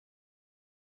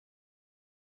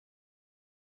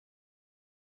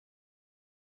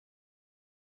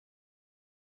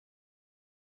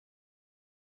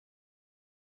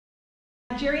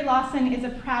Gerry Lawson is a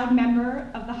proud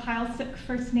member of the Heiltsuk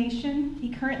First Nation.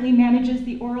 He currently manages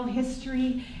the Oral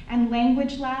History and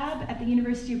Language Lab at the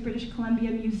University of British Columbia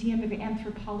Museum of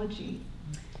Anthropology.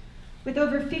 With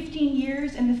over 15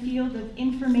 years in the field of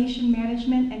information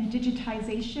management and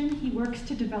digitization, he works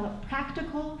to develop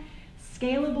practical,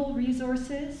 scalable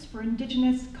resources for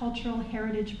Indigenous cultural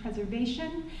heritage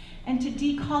preservation and to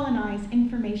decolonize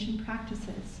information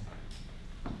practices.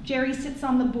 Gerry sits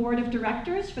on the board of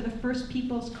directors for the First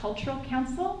Peoples Cultural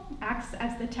Council, acts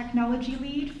as the technology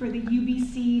lead for the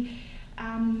UBC,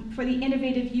 for the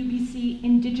innovative UBC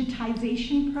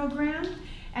Indigitization Program,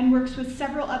 and works with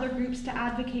several other groups to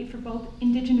advocate for both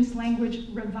Indigenous language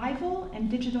revival and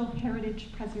digital heritage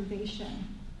preservation.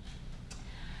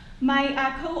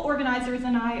 My co-organizers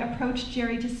and I approached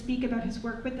Gerry to speak about his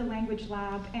work with the Language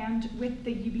Lab and with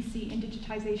the UBC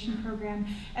Indigitization Program,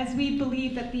 as we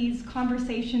believe that these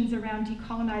conversations around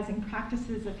decolonizing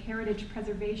practices of heritage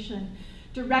preservation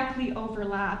directly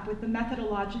overlap with the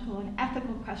methodological and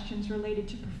ethical questions related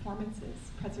to performances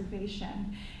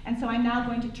preservation. And so I'm now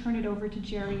going to turn it over to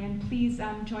Gerry, and please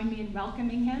join me in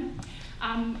welcoming him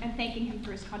and thanking him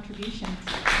for his contributions.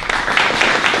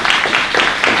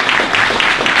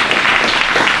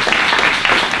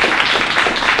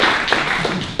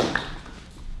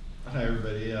 Hi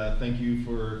everybody, thank you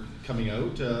for coming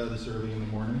out this early in the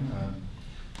morning,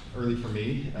 early for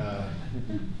me.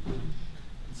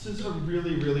 This is a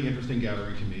really interesting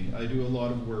gathering to me. I do a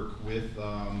lot of work with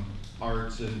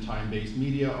arts and time-based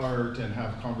media art and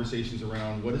have conversations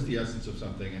around what is the essence of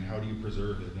something and how do you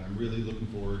preserve it. And I'm really looking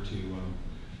forward to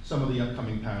some of the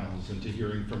upcoming panels and to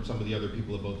hearing from some of the other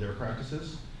people about their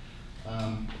practices.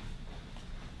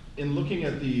 In looking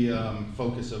at the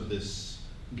focus of this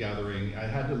gathering, I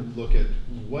had to look at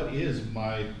what is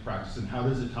my practice and how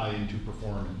does it tie into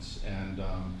performance and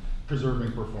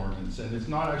preserving performance, and it's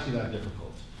not actually that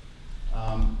difficult.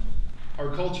 Our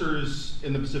cultures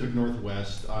in the Pacific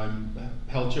Northwest, I'm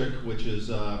Heiltsuk, which is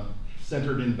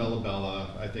centered in Bella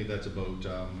Bella. I think that's about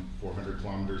 400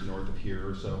 kilometers north of here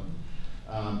or so.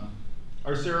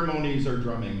 Our ceremonies are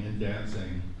drumming and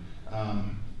dancing.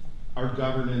 Our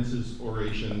governance is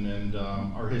oration, and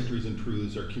our histories and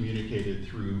truths are communicated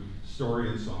through story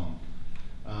and song.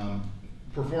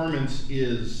 Performance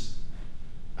is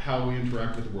how we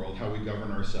interact with the world, how we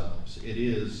govern ourselves. It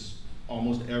is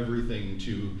almost everything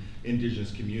to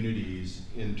Indigenous communities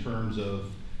in terms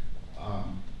of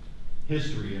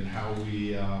history and how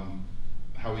we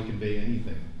convey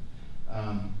anything.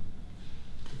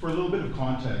 For a little bit of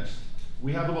context,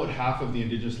 we have about half of the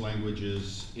Indigenous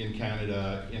languages in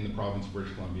Canada in the province of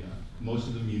British Columbia, most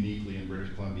of them uniquely in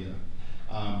British Columbia.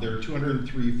 There are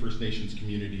 203 First Nations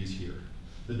communities here.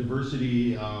 The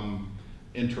diversity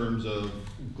in terms of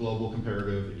global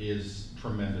comparative is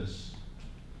tremendous.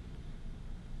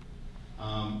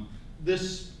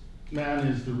 This man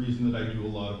is the reason that I do a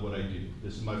lot of what I do.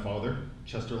 This is my father,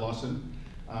 Chester Lawson.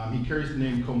 He carries the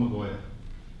name Komagoya,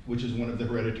 which is one of the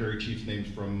hereditary chief's names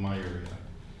from my area.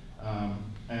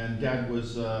 And Dad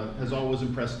has always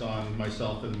impressed on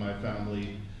myself and my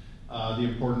family the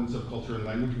importance of culture and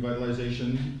language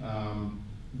revitalization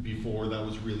before that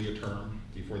was really a term,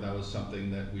 before that was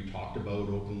something that we talked about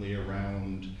openly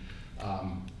around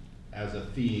as a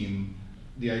theme.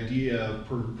 The idea of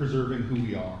preserving who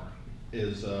we are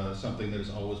is something that has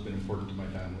always been important to my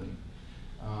family.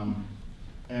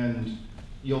 And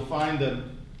you'll find that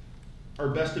our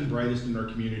best and brightest in our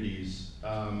communities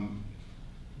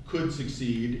could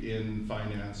succeed in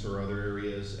finance or other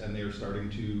areas, and they are starting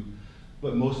to,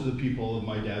 but most of the people of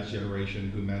my dad's generation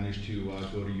who managed to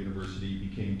go to university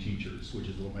became teachers, which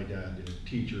is what my dad did.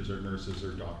 Teachers or nurses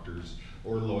or doctors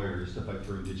or lawyers to fight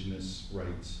for Indigenous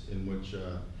rights, in which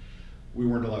we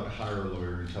weren't allowed to hire a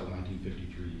lawyer until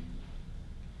 1953.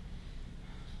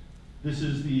 This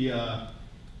is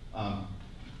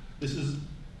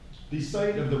the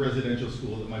site of the residential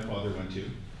school that my father went to.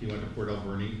 He went to Port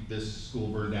Alberni. This school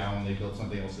burned down. They built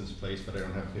something else in its place, but I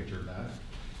don't have a picture of that.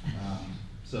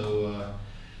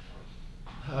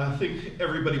 I think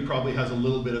everybody probably has a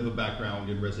little bit of a background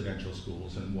in residential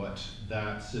schools and what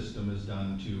that system has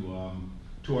done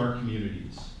to our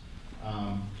communities.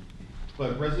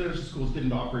 But residential schools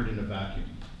didn't operate in a vacuum.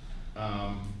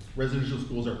 Residential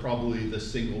schools are probably the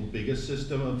single biggest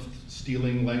system of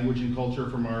stealing language and culture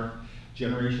from our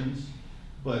generations.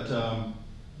 But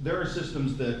there are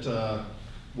systems that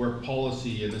where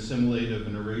policy and assimilative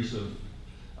and erasive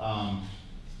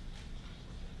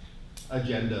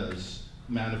agendas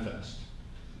manifest.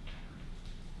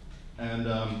 And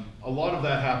a lot of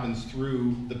that happens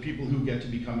through the people who get to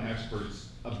become experts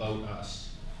about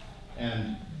us.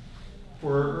 And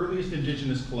for our earliest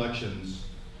Indigenous collections,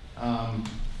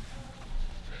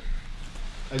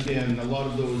 Again, a lot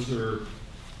of those are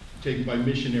taken by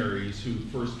missionaries who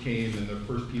first came and the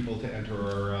first people to enter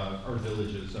our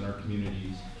villages and our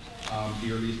communities.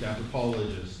 The earliest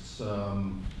anthropologists,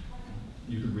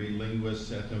 you could read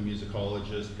linguists,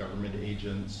 ethnomusicologists, government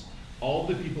agents, all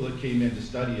the people that came in to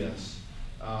study us.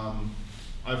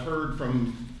 I've heard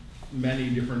from many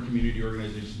different community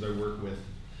organizations I work with.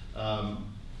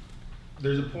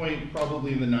 There's a point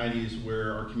probably in the 90s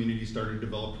where our community started to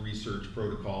develop research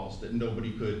protocols that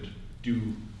nobody could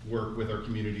do work with our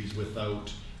communities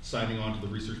without signing on to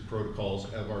the research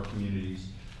protocols of our communities.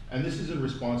 And this is in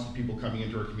response to people coming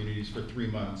into our communities for 3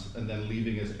 months and then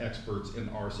leaving as experts in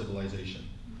our civilization.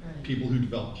 Right. People who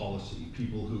develop policy,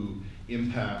 people who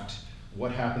impact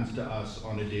what happens to us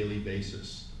on a daily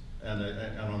basis and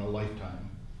on a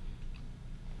lifetime.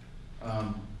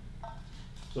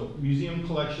 So museum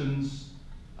collections,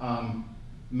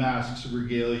 masks,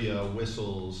 regalia,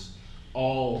 whistles,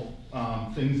 all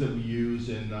things that we use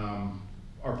in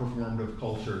our performative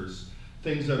cultures,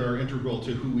 things that are integral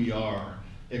to who we are,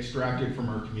 extracted from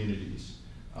our communities,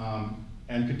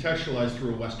 and contextualized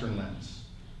through a Western lens.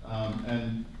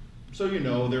 And so you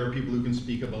know, there are people who can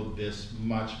speak about this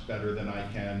much better than I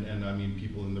can, and I mean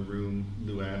people in the room,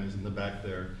 Luann is in the back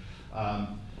there.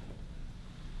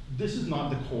 This is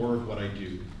not the core of what I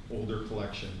do, older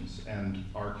collections and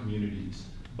our communities,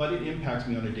 but it impacts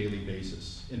me on a daily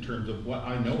basis in terms of what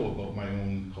I know about my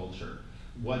own culture,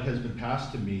 what has been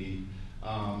passed to me,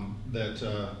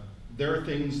 that there are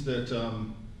things that,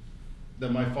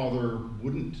 that my father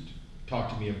wouldn't talk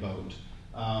to me about,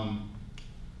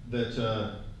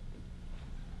 that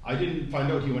I didn't find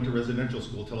out he went to residential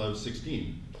school till I was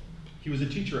 16. He was a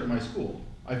teacher at my school.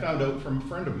 I found out from a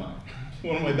friend of mine.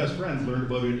 One of my best friends learned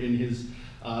about it in his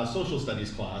social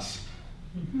studies class.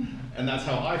 And that's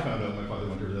how I found out my father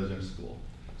went to residential school.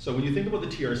 So when you think about the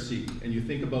TRC and you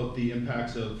think about the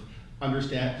impacts of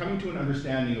coming to an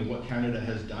understanding of what Canada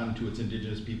has done to its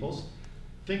Indigenous peoples,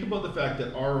 think about the fact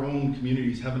that our own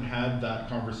communities haven't had that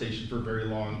conversation for very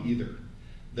long either.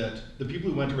 That the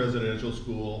people who went to residential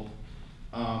school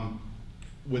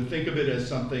would think of it as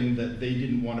something that they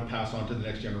didn't want to pass on to the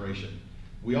next generation.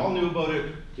 We all knew about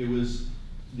it. It was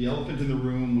the elephant in the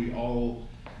room. We all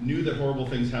knew that horrible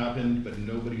things happened, but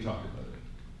nobody talked about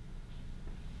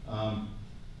it.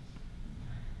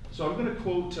 So I'm going to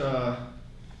quote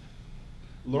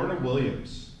Lorna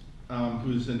Williams,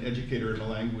 who's an educator in the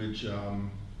language,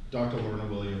 Dr. Lorna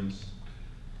Williams,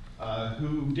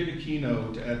 who did a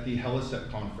keynote at the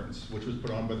Helicet conference, which was put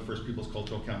on by the First Peoples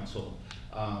Cultural Council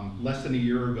less than a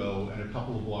year ago and a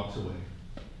couple of blocks away.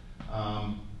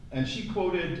 And she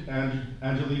quoted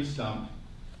Angelique Stump,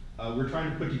 we're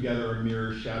trying to put together a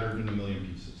mirror shattered in a million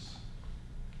pieces.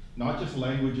 Not just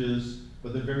languages,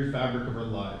 but the very fabric of our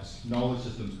lives, knowledge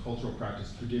systems, cultural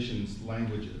practice, traditions,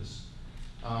 languages.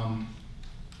 I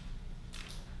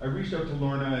reached out to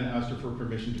Lorna and asked her for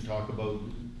permission to talk about,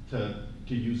 to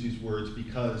use these words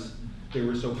because they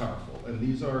were so powerful. And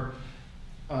these are,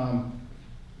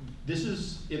 this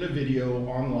is in a video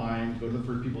online. Go to the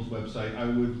First Peoples website. I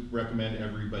would recommend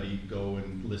everybody go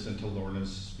and listen to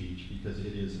Lorna's speech because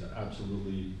it is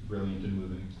absolutely brilliant and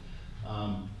moving.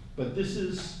 But this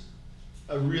is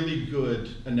a really good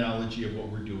analogy of what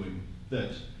we're doing.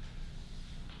 That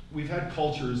we've had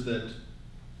cultures that,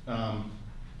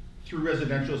 through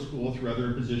residential school, through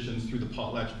other positions, through the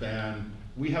potlatch ban,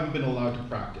 we haven't been allowed to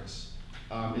practice.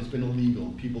 It's been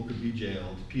illegal. People could be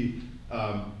jailed.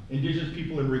 Indigenous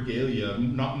people in regalia,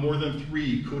 not more than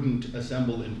 3 couldn't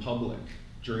assemble in public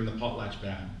during the potlatch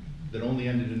ban that only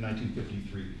ended in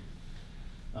 1953.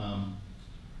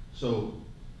 So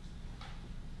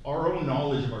our own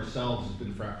knowledge of ourselves has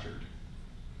been fractured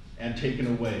and taken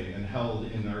away and held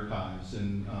in archives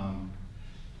and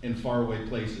in faraway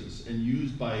places and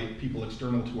used by people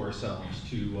external to ourselves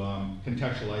to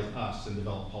contextualize us and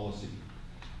develop policy.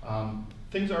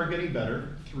 Things are getting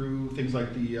better through things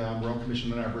like the Royal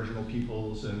Commission on Aboriginal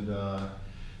Peoples and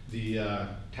the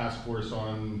Task Force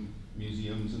on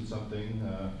Museums and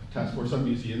Task Force on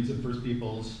Museums and First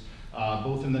Peoples,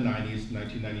 both in the 90s,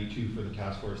 1992 for the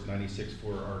Task Force, 96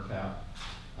 for RCAP.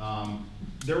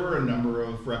 There were a number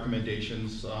of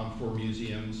recommendations for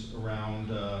museums around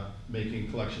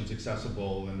making collections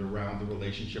accessible and around the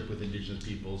relationship with Indigenous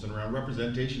peoples and around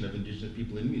representation of Indigenous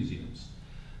people in museums.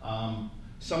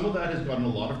 Some of that has gotten a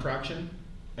lot of traction,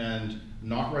 and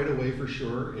not right away for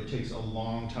sure. It takes a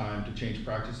long time to change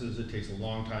practices. It takes a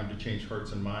long time to change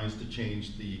hearts and minds, to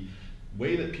change the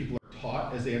way that people are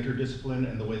taught as they enter discipline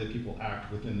and the way that people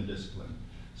act within the discipline.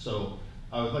 So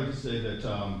I would like to say that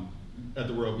at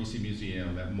the Royal BC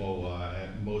Museum, at MOA,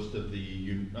 at most of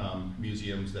the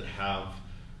museums that have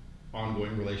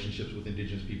ongoing relationships with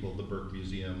Indigenous people, the Burke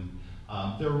Museum.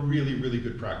 There are really, really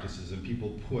good practices, and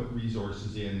people put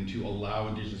resources in to allow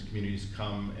Indigenous communities to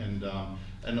come and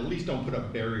at least don't put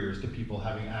up barriers to people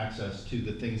having access to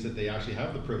the things that they actually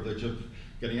have the privilege of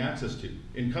getting access to.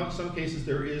 In some cases,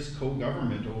 there is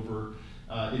co-government over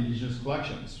Indigenous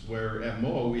collections, where at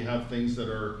MOA we have things that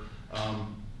are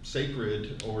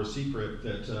sacred or secret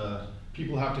that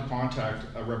people have to contact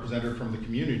a representative from the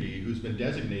community who's been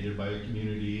designated by a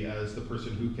community as the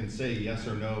person who can say yes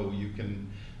or no, you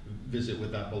can visit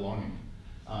with that belonging.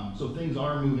 So things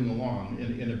are moving along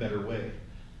in a better way.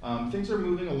 Things are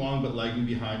moving along but lagging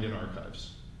behind in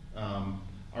archives.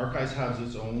 Archives has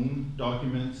its own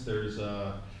documents. There's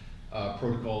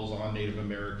protocols on Native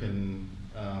American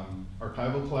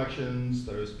archival collections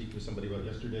that I was speaking with somebody about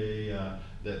yesterday.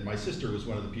 That my sister was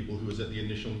one of the people who was at the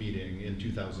initial meeting in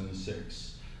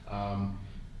 2006.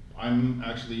 I'm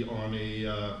actually on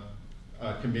a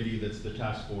committee that's the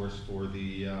task force for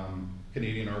the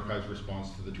Canadian Archives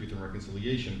response to the Truth and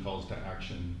Reconciliation calls to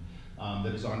action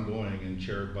that is ongoing and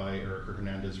chaired by Erica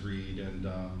Hernandez-Reed and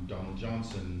Donald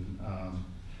Johnson.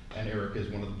 And Erica is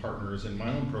one of the partners in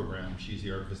my own program. She's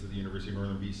the archivist at the University of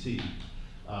Northern BC.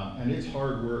 And it's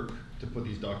hard work to put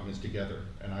these documents together.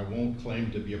 And I won't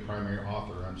claim to be a primary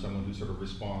author. I'm someone who sort of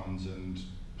responds and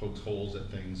pokes holes at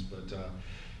things. But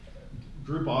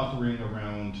group authoring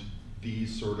around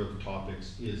these sort of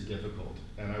topics is difficult.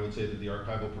 And I would say that the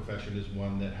archival profession is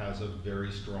one that has a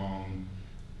very strong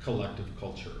collective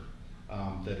culture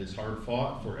that is hard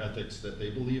fought for ethics that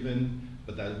they believe in,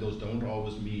 but that those don't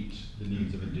always meet the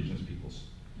needs of Indigenous peoples.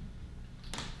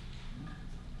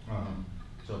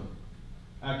 So,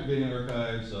 activating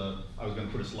archives, I was going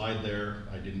to put a slide there,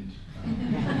 I didn't.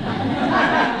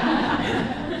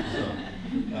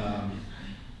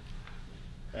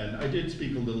 And I did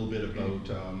speak a little bit about,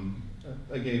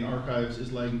 again, archives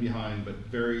is lagging behind, but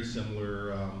very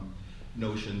similar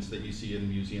notions that you see in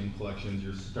museum collections,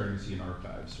 you're starting to see in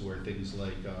archives, where things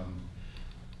like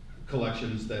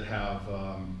collections that have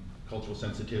cultural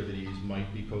sensitivities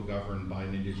might be co-governed by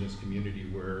an Indigenous community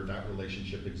where that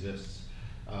relationship exists.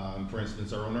 For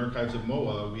instance, our own archives at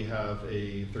MOA, we have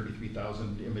a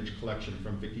 33,000 image collection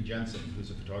from Vicki Jensen, who's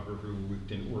a photographer who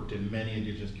worked in many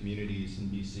Indigenous communities in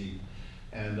BC.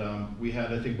 And we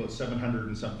had, I think, about 700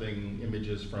 and something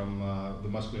images from the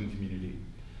Musqueam community.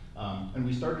 And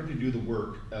we started to do the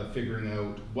work of figuring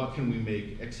out what can we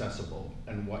make accessible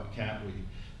and what can't we.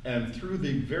 And through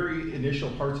the very initial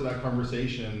parts of that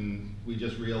conversation, we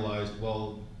just realized,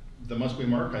 well, the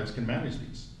Musqueam archives can manage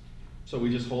these. So we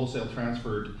just wholesale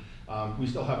transferred. We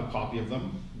still have a copy of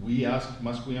them. We ask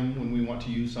Musqueam when we want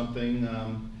to use something,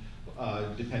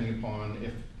 depending upon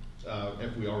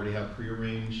if we already have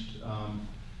prearranged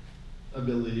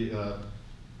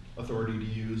authority to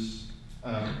use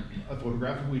a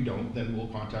photograph. If we don't, then we'll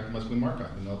contact the Musqueam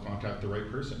archive and they'll contact the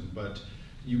right person. But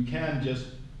you can just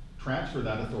transfer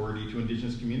that authority to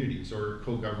Indigenous communities, or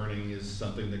co-governing is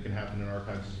something that can happen in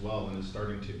archives as well and is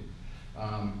starting to.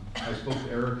 I spoke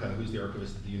to Erica, who's the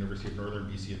archivist at the University of Northern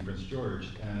BC in Prince George,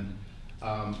 and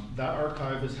that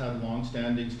archive has had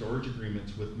long-standing storage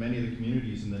agreements with many of the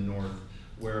communities in the north,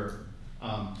 where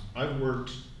I've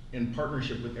worked in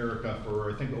partnership with Erica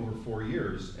for, I think, over 4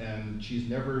 years, and she's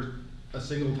never a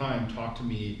single time talked to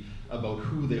me about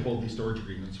who they hold these storage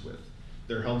agreements with.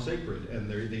 They're held sacred, and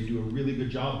they do a really good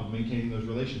job of maintaining those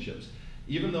relationships.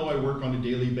 Even though I work on a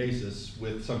daily basis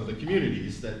with some of the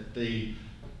communities that they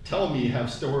tell me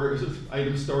have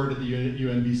items stored at the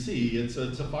UNBC, it's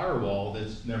a firewall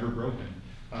that's never broken.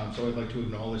 So I'd like to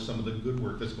acknowledge some of the good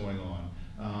work that's going on.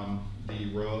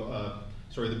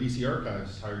 The BC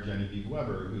Archives hired Genevieve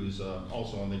Weber, who's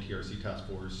also on the TRC task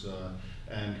force,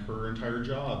 and her entire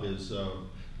job is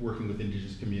working with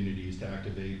Indigenous communities to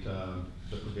activate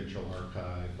the provincial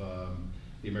archive.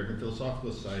 The American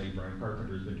Philosophical Society, Brian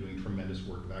Carpenter, has been doing tremendous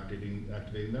work of activating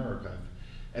their archive.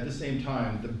 At the same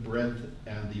time, the breadth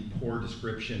and the poor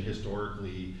description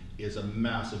historically is a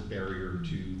massive barrier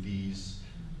to these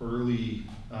early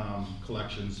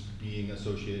collections being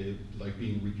associated, like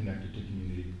being reconnected to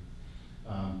community.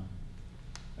 And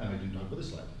I didn't talk about this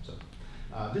slide. So,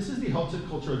 this is the Heltzit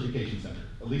Cultural Education Center,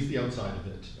 at least the outside of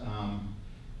it.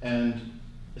 And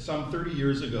some 30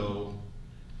 years ago,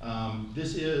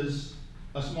 this is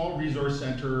a small resource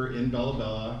center in Bella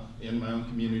Bella, in my own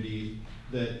community,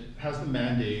 that has the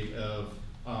mandate of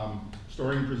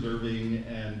storing, preserving,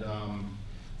 and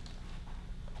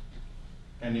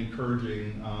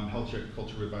encouraging Heltzit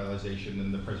cultural revitalization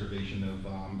and the preservation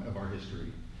of our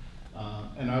history.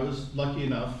 And I was lucky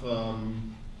enough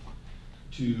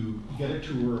to get a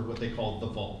tour of what they called the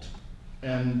vault.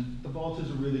 And the vault is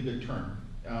a really good term.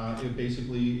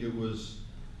 It was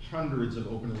hundreds of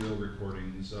open reel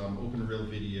recordings, open reel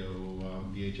video,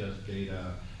 VHS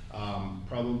data,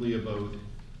 probably about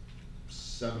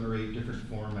 7 or 8 different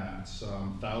formats,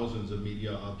 thousands of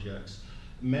media objects,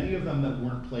 many of them that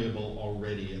weren't playable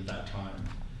already at that time.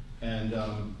 And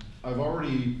I've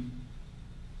already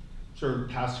sort of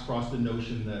passed across the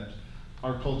notion that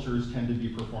our cultures tend to be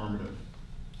performative.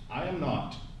 I am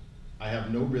not. I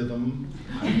have no rhythm.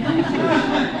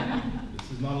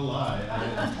 This is not a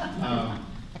lie.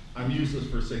 I'm useless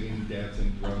for singing,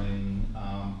 dancing, drumming.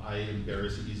 I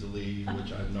embarrass easily,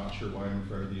 which I'm not sure why I'm in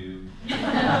front of you.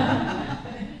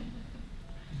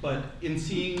 But in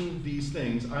seeing these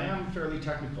things, I am fairly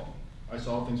technical. I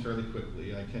solve things fairly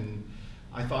quickly.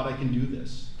 I thought I can do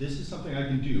this. This is something I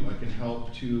can do. I can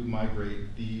help to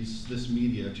migrate this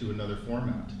media to another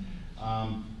format.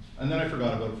 And then I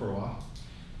forgot about it for a while.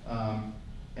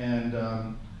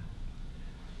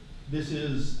 This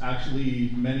is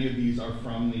actually, many of these are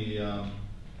from the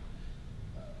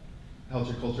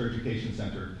Helcher Culture Education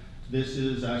Center. This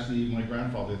is actually my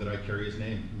grandfather that I carry his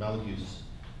name, Malabuse.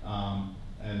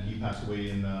 And he passed away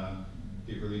in the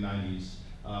early 90s.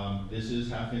 This is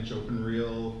half-inch open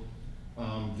reel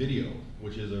video,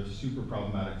 which is a super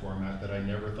problematic format that I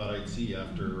never thought I'd see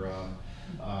after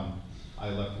I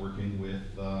left working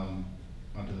with,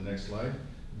 onto the next slide,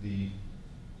 2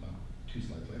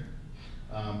 slides later.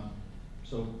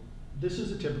 So this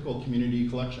is a typical community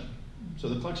collection. So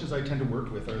the collections I tend to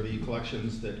work with are the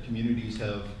collections that communities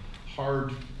have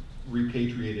hard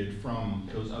repatriated from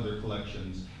those other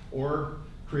collections or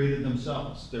created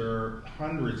themselves. There are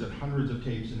hundreds and hundreds of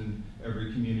tapes in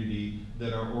every community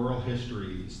that are oral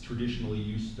histories, traditional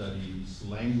use studies,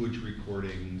 language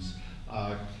recordings,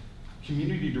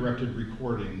 community-directed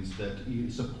recordings that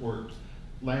support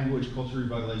language, culture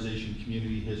revitalization,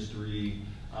 community history,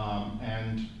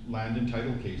 and land and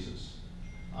title cases.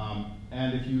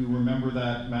 And if you remember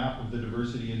that map of the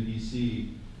diversity in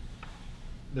BC,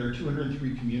 there are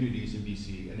 203 communities in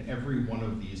BC, and every one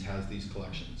of these has these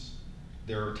collections.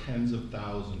 There are tens of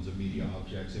thousands of media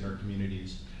objects in our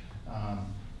communities.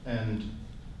 And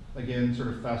again, sort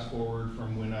of fast forward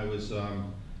from when I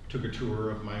took a tour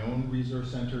of my own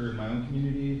resource center in my own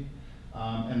community,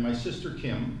 and my sister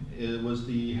Kim was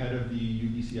the head of the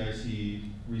UBCIC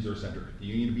Resource Center, the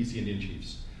Union of BC Indian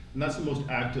Chiefs. And that's the most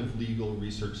active legal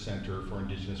research center for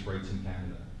Indigenous rights in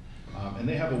Canada. And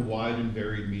they have a wide and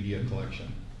varied media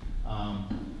collection.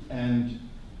 And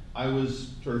I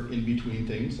was sort of in between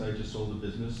things. I just sold a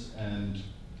business and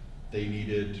they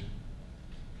needed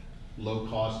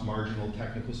low-cost, marginal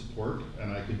technical support,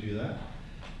 and I could do that.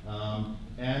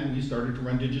 And we started to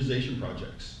run digitization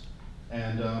projects.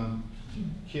 And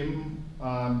Kim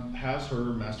has her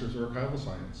Master's of Archival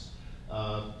Science.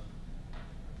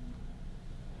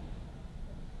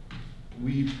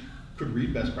 We could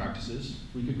read best practices.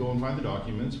 We could go and find the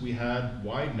documents. We had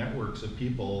wide networks of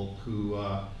people who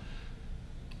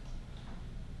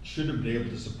should have been able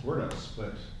to support us,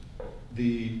 but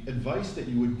the advice that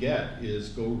you would get is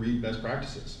go read best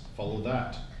practices, follow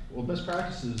that. Well, best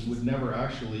practices would never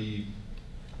actually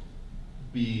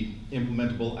be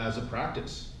implementable as a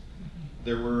practice.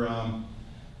 There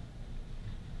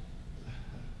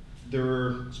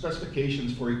were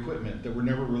specifications for equipment that were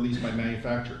never released by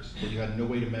manufacturers that you had no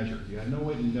way to measure. You had no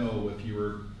way to know if you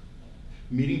were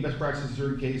meeting best practices in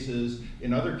certain cases.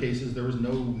 In other cases, there was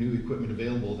no new equipment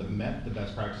available that met the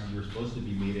best practices you were supposed to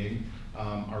be meeting.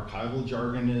 Archival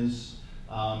jargon is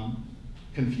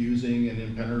confusing and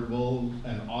impenetrable,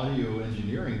 and audio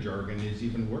engineering jargon is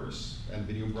even worse, and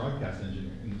video broadcast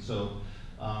engineering. And so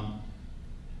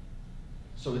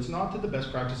it's not that the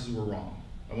best practices were wrong.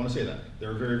 I want to say that.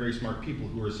 There are very, very smart people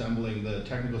who are assembling the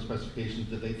technical specifications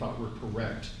that they thought were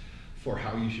correct for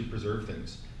how you should preserve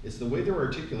things. It's the way they were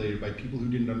articulated by people who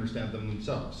didn't understand them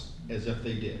themselves, as if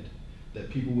they did. That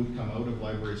people would come out of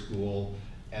library school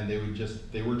and they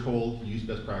were told, use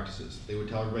best practices. They would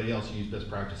tell everybody else, use best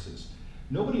practices.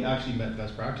 Nobody actually met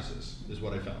best practices, is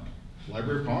what I found.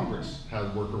 Library of Congress has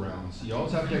workarounds. You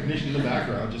always have a technician in the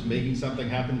background just making something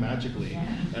happen magically.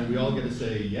 And we all get to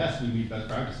say, yes, we meet best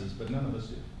practices, but none of us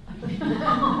do.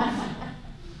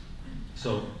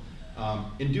 So,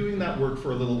 in doing that work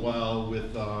for a little while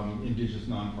with Indigenous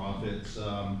nonprofits,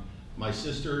 my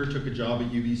sister took a job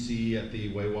at UBC at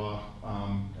the Wewa,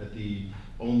 at the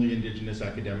only Indigenous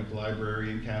academic library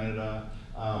in Canada.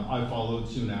 I followed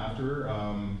soon after,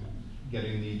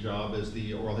 getting the job as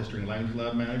the Oral History and Language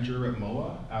Lab Manager at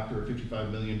MOA after a $55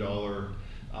 million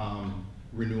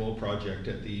renewal project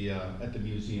at the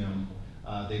museum.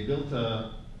 They built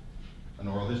a an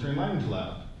oral history and language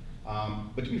lab.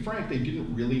 But to be frank, they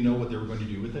didn't really know what they were going to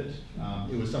do with it.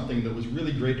 It was something that was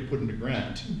really great to put into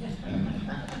grant. And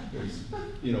it was,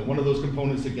 you know, one of those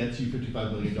components that gets you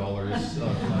 $55 million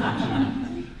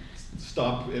to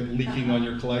stop it leaking on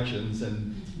your collections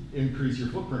and increase your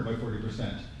footprint by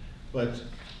 40%. But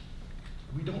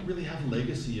we don't really have a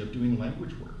legacy of doing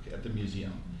language work at the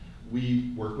museum.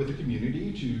 We work with the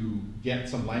community to get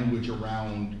some language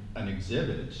around an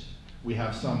exhibit. We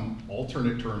have some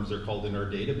alternate terms, they're called in our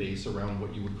database, around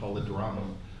what you would call a drama,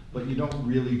 but you don't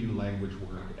really do language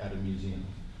work at a museum.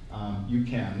 You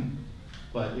can,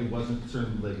 but it wasn't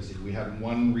certainly legacy. We had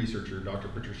one researcher, Dr.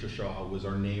 Patricia Shaw, was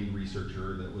our named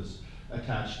researcher that was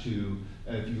attached to,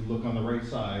 if you look on the right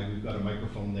side, we've got a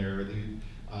microphone there.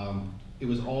 It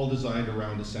was all designed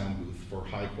around a sound booth for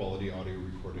high quality audio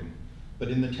recording. But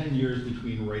in the 10 years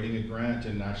between writing a grant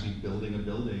and actually building a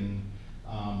building,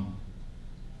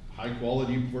 high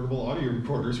quality portable audio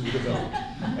recorders were developed.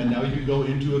 And now you can go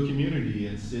into a community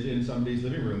and sit in somebody's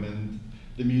living room. And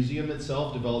the museum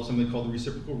itself developed something called the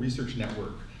Reciprocal Research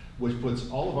Network, which puts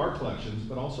all of our collections,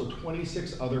 but also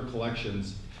 26 other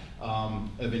collections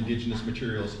of indigenous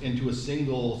materials into a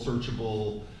single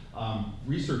searchable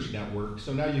research network.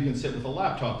 So now you can sit with a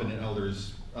laptop in an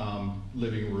elder's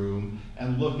living room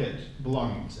and look at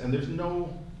belongings. And there's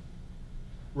no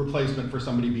replacement for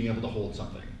somebody being able to hold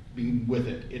something, being with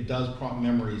it. It does prompt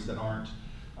memories that aren't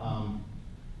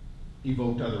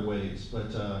evoked other ways.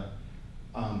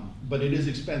 But it is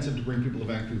expensive to bring people to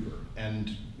Vancouver.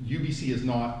 And UBC is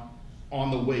not on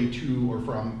the way to or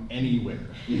from anywhere.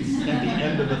 It's at the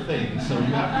end of a thing, so you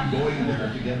have to be going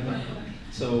there to get them.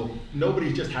 So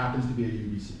nobody just happens to be at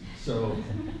UBC. So,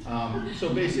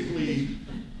 so basically,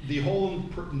 the whole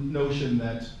notion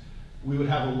that we would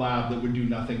have a lab that would do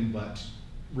nothing but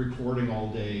recording all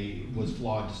day was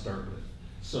flawed to start with.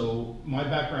 So my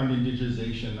background in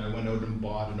digitization, I went out and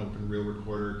bought an open reel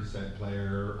recorder, cassette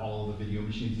player, all of the video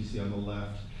machines you see on the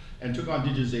left, and took on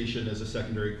digitization as a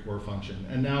secondary core function.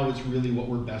 And now it's really what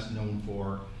we're best known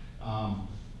for.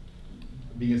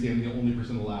 Being as I'm the only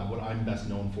person in the lab, what I'm best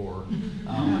known for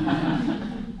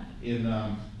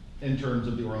in terms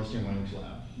of the Oral History and Language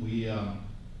Lab. We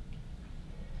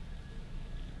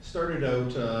started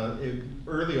out,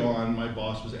 early on, my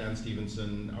boss was Ann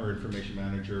Stevenson, our information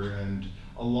manager, and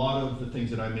a lot of the things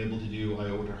that I'm able to do, I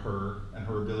owe to her and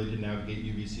her ability to navigate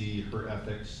UBC, her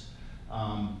ethics.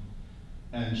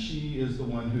 And she is the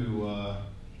one who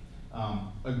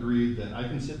agreed that I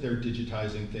can sit there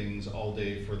digitizing things all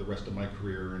day for the rest of my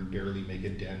career and barely make a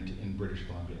dent in British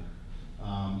Columbia.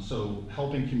 So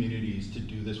helping communities to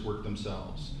do this work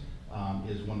themselves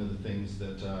is one of the things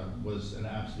that was an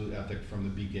absolute ethic from the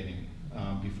beginning,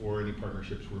 before any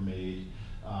partnerships were made.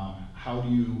 How do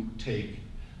you take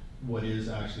what is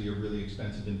actually a really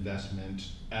expensive investment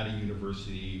at a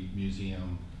university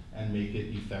museum and make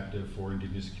it effective for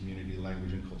Indigenous community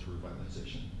language and cultural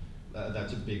revitalization?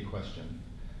 That's a big question.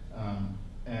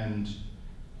 And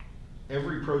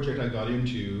every project I got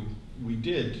into, we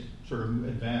did sort of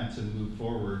advance and move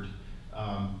forward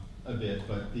a bit,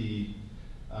 but the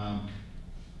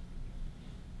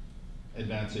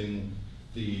advancing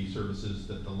the services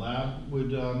that the lab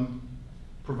would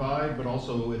provide, but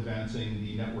also advancing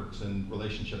the networks and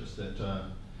relationships that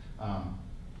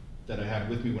that I had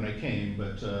with me when I came,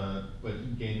 but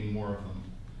gaining more of them.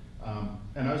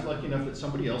 And I was lucky enough that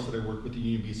somebody else that I worked with,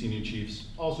 the UBC Senior Chiefs,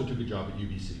 also took a job at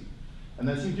UBC. And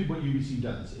that seems to be what UBC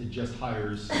does. It just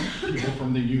hires people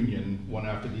from the union, one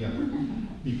after the other.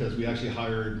 Because we actually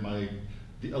hired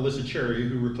Alyssa Cherry,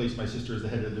 who replaced my sister as the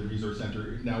head of the Resource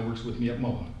Center, now works with me at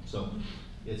MOA. So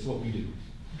it's what we do.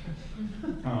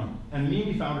 And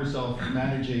Mimi found herself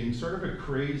managing sort of a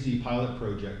crazy pilot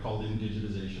project called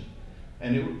Indigitization.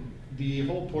 And the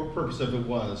whole purpose of it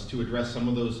was to address some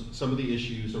of the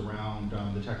issues around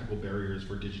the technical barriers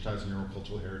for digitizing oral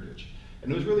cultural heritage.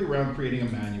 And it was really around creating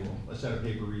a manual, a set of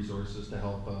paper resources to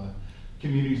help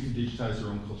communities to digitize their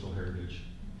own cultural heritage.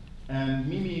 And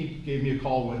Mimi gave me a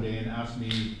call one day and asked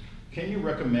me, can you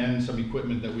recommend some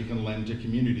equipment that we can lend to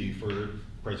community for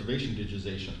preservation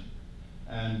digitization?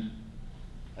 And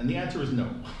the answer is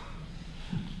no.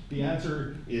 The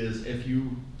answer is if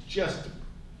you just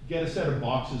get a set of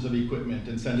boxes of equipment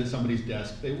and send it to somebody's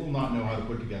desk, they will not know how to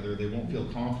put it together. They won't feel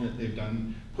confident they've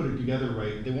put it together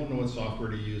right. They won't know what software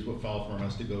to use, what file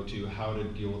formats to go to, how to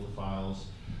deal with the files.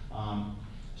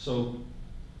 So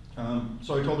I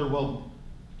told her, well,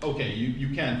 okay,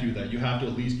 you can't do that. You have to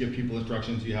at least give people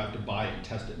instructions. You have to buy it,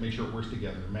 test it, make sure it works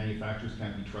together. Manufacturers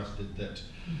can't be trusted that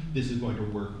this is going to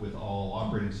work with all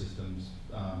operating systems,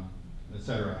 et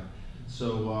cetera.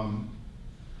 So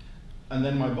And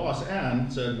then my boss,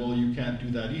 Anne, said, well, you can't do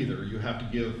that either. You have to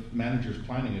give managers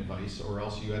planning advice, or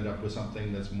else you end up with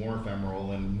something that's more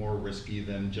ephemeral and more risky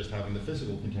than just having the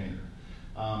physical container.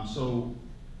 So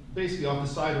basically, off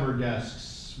the side of our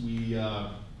desks, we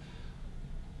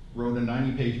wrote a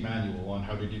 90-page manual on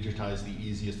how to digitize the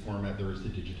easiest format there is to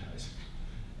digitize,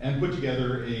 and put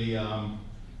together a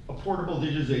portable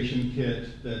digitization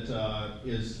kit that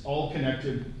is all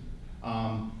connected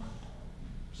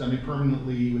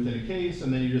semi-permanently within a case,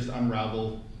 and then you just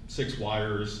unravel 6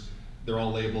 wires. They're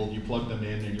all labeled, you plug them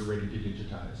in, and you're ready to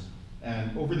digitize.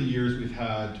 And over the years, we've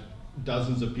had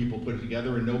dozens of people put it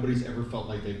together, and nobody's ever felt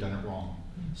like they've done it wrong.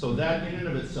 So that in and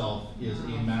of itself is a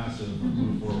massive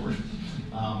move forward.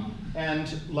 And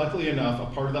luckily enough,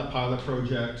 a part of that pilot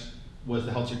project was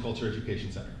the Health Culture Education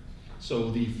Center.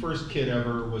 So the first kit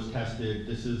ever was tested.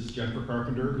 This is Jennifer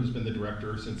Carpenter, who's been the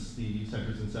director since the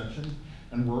center's inception,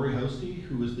 and Rory Housty,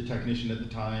 who was the technician at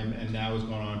the time and now has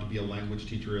gone on to be a language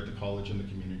teacher at the college and the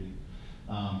community.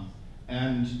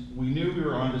 And we knew we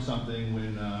were onto something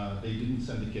when they didn't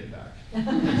send the kit back.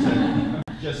 They said,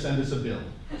 just send us a bill.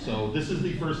 So this is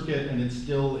the first kit, and it's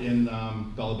still in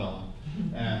Bella Bella.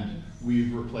 And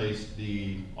we've replaced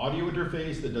the audio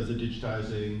interface that does the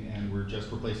digitizing, and we're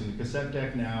just replacing the cassette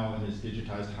deck now, and it's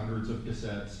digitized hundreds of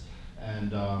cassettes,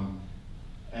 and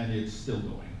it's still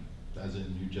going. As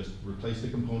in, you just replace the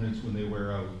components when they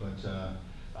wear out,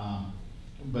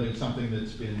 but it's something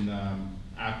that's been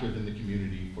active in the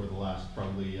community for the last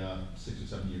probably 6 or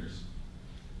 7 years.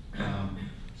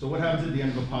 So what happens at the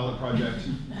end of a pilot project?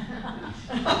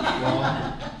 Well,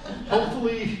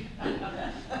 hopefully,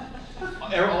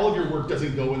 all of your work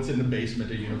doesn't go and sit in the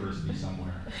basement at a university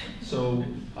somewhere. So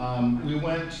we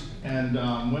went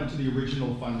to the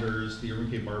original funders, the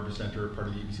Irving K. Barber Center, part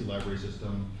of the UBC library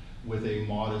system, with a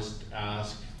modest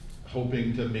ask,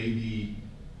 hoping to maybe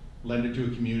lend it to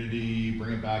a community,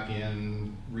 bring it back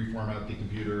in, reformat the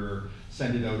computer,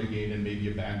 send it out again, and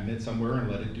maybe abandon it somewhere and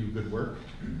let it do good work.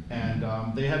 And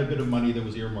they had a bit of money that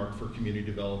was earmarked for community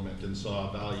development and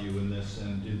saw value in this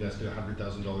and invested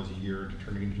 $100,000 a year to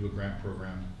turn it into a grant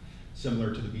program,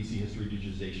 similar to the BC History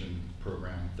Digitization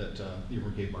program that the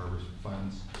Irving K. Barber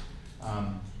funds.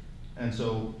 And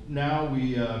so now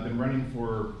we have been running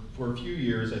for a few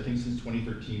years. I think since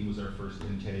 2013 was our first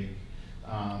intake.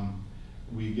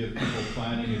 We give people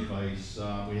planning advice.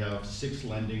 We have 6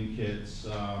 lending kits,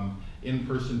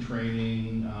 in-person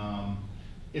training.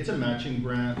 It's a matching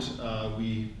grant.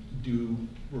 We do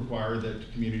require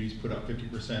that communities put up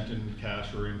 50% in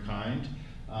cash or in kind.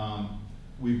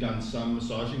 We've done some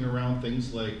massaging around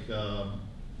things like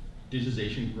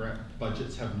digitization grant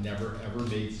budgets have never ever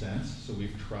made sense, so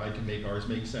we've tried to make ours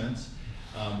make sense.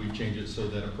 We've changed it so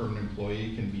that a permanent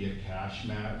employee can be a cash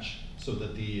match, so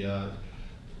that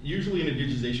usually in a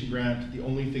digitization grant, the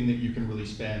only thing that you can really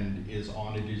spend is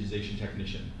on a digitization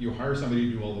technician. You hire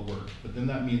somebody to do all the work, but then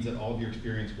that means that all of your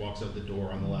experience walks out the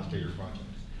door on the last day of your project.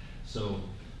 So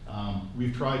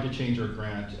we've tried to change our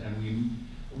grant, and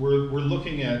we're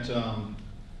looking at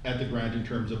the grant in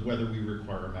terms of whether we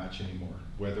require a match anymore,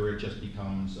 whether it just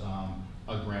becomes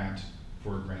a grant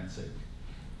for a grant's sake.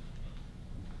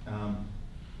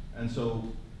 And so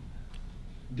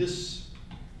this,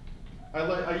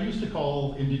 I used to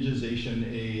call indigitization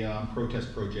a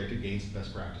protest project against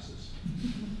best practices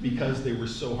because they were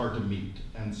so hard to meet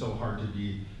and so hard to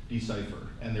decipher.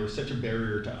 And they were such a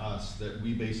barrier to us that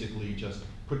we basically just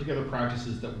put together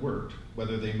practices that worked.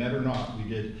 Whether they met or not, we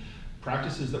did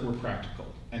practices that were practical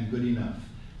and good enough,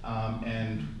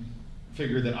 and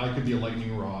figured that I could be a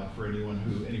lightning rod for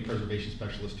any preservation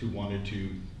specialist who wanted to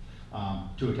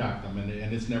attack them,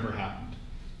 and it's never happened.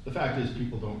 The fact is,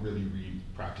 people don't really read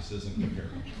practices and compare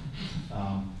them.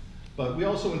 But we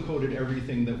also encoded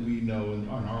everything that we know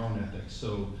on our own ethics.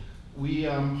 So we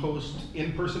host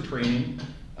in-person training,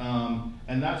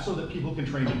 and that's so that people can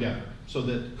train together, so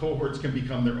that cohorts can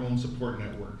become their own support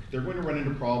network. They're going to run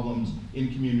into problems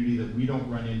in community that we don't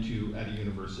run into at a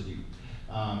university.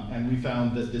 And we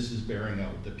found that this is bearing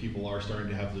out, that people are starting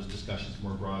to have those discussions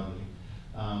more broadly.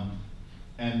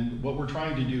 And what we're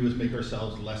trying to do is make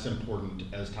ourselves less important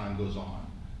as time goes on.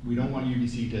 We don't want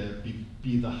UBC to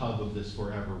be the hub of this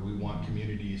forever. We want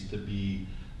communities to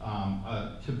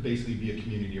basically be a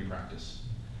community of practice.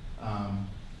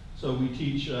 So we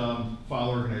teach file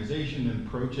organization and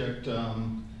project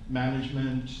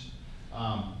management,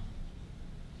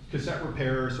 cassette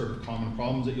repair, sort of common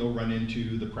problems that you'll run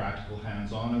into, the practical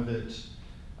hands-on of it.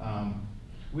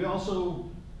 We also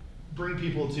bring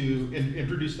people to,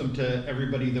 introduce them to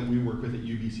everybody that we work with at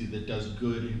UBC that does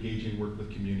good, engaging work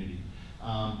with community.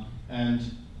 And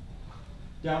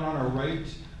Down on our right,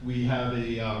 we have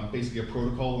basically a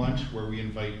protocol lunch where we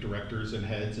invite directors and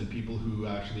heads and people who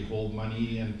actually hold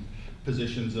money and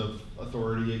positions of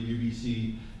authority at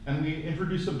UBC, and we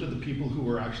introduce them to the people who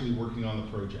are actually working on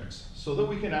the projects so that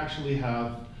we can actually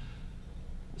have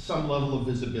some level of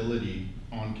visibility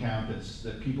on campus,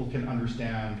 that people can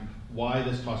understand why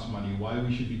this costs money, why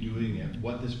we should be doing it,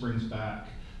 what this brings back.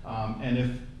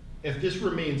 And if this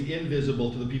remains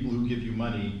invisible to the people who give you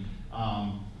money,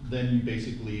 then you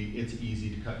basically, it's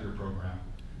easy to cut your program.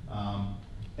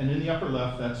 And in the upper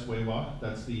left, that's WEWA.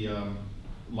 That's the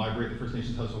library at the First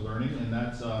Nations House of Learning, and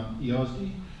that's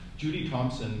EOSD. Judy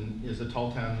Thompson is the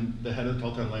head of the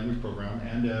Tahltan Language Program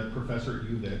and a professor at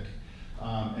UVic.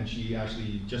 And she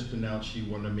actually just announced she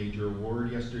won a major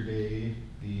award yesterday,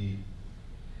 the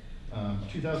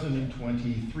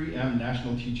 2020 3M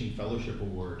National Teaching Fellowship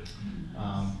Award.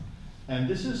 And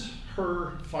this is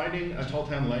her finding a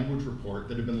Tahltan language report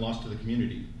that had been lost to the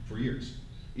community for years.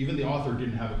 Even the author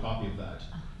didn't have a copy of that.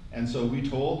 And so we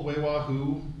told WEWA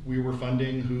who we were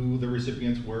funding, who the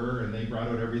recipients were, and they brought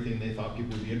out everything they thought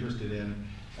people would be interested in.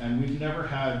 And we've never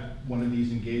had one of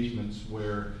these engagements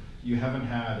where you haven't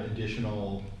had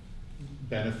additional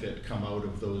benefit come out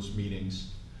of those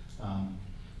meetings.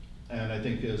 And I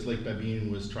think as Lake Babine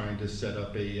was trying to set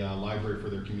up a library for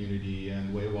their community,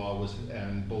 and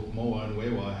both MOA and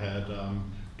WEWA had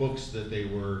books that they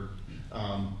were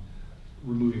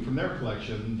removing from their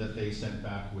collection that they sent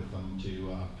back with them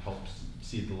to help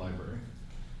seed the library.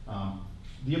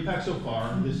 The impact so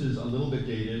far, this is a little bit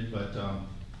dated, but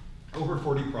over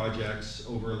 40 projects,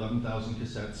 over 11,000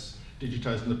 cassettes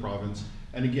digitized in the province.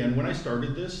 And again, when I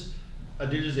started this, a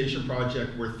digitization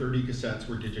project where 30 cassettes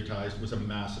were digitized was a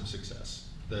massive success.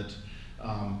 That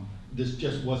this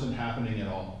just wasn't happening at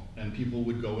all. And people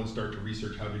would go and start to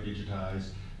research how to digitize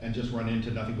and just run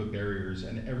into nothing but barriers.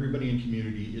 And everybody in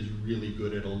community is really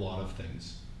good at a lot of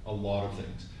things.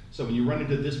 So when you run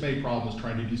into this many problems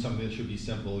trying to do something that should be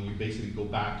simple, you basically go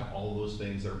back to all those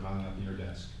things that are piling up in your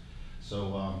desk.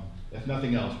 So if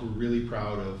nothing else, we're really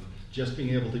proud of just being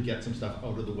able to get some stuff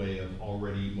out of the way of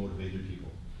already motivated people.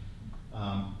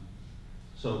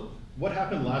 So what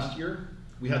happened last year?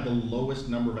 We had the lowest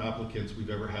number of applicants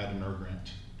we've ever had in our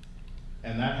grant.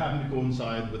 And that happened to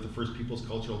coincide with the First Peoples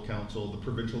Cultural Council, the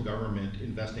provincial government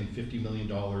investing $50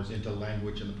 million into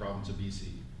language in the province of BC.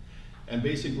 And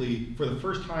basically, for the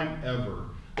first time ever,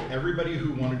 everybody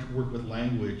who wanted to work with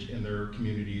language in their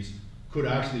communities could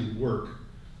actually work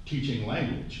teaching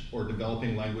language or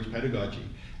developing language pedagogy.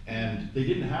 And they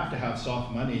didn't have to have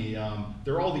soft money.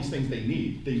 There are all these things they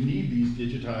need. They need these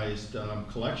digitized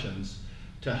collections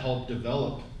to help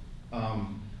develop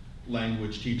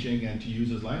language teaching and to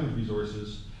use as language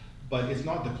resources, but it's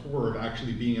not the core of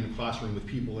actually being in a classroom with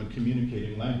people and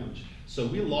communicating language. So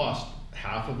we lost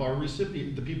half of our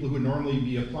recipients, the people who would normally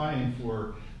be applying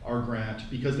for our grant,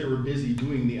 because they were busy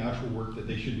doing the actual work that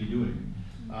they should be doing.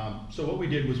 So what we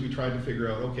did was we tried to figure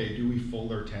out, okay, do we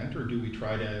fold our tent or do we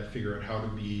try to figure out how to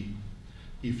be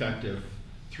effective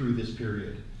through this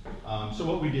period? So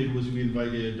what we did was we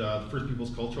invited the First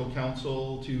Peoples Cultural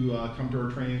Council to come to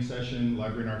our training session.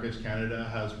 Library and Archives Canada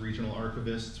has regional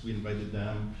archivists. We invited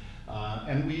them.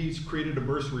 And we created a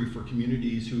bursary for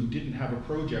communities who didn't have a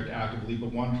project actively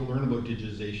but wanted to learn about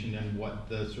digitization and what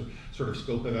the sort of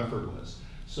scope of effort was.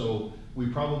 So we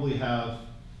probably have,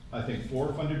 I think,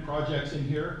 4 funded projects in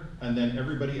here, and then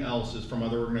everybody else is from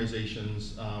other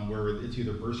organizations where it's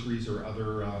either bursaries or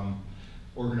other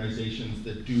organizations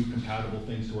that do compatible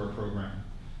things to our program.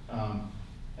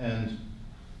 And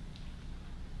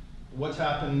what's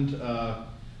happened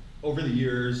over the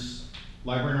years,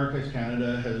 Library and Archives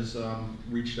Canada has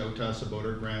reached out to us about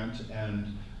our grant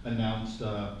and announced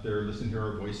their Listen Hear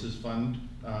Our Voices Fund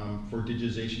for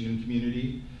digitization in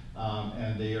community.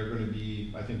 And they are going to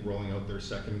be, I think, rolling out their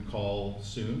second call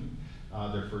soon.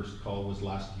 Their first call was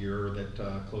last year that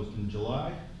closed in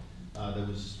July. That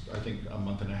was, I think, a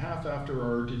month and a half after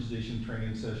our digitization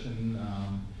training session.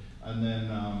 And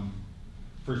then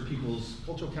First Peoples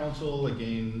Cultural Council,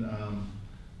 again,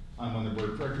 I'm on the board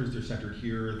of directors. They're centered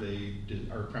here. They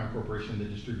are a Crown Corporation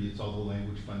that distributes all the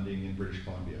language funding in British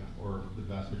Columbia, or the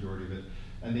vast majority of it.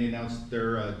 And they announced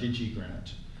their Digi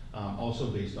grant, also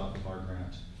based off of our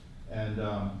grant.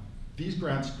 And these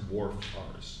grants dwarf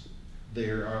ours. They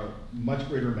are a much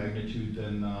greater magnitude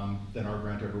than our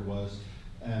grant ever was.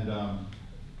 And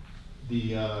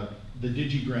the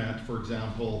Digi grant, for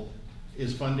example,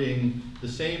 is funding the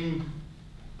same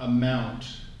amount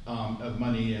of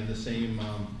money and the same,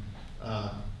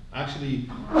 actually,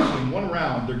 in one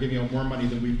round, they're giving out more money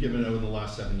than we've given out in the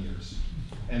last 7 years.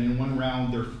 And in one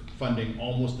round, they're funding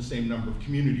almost the same number of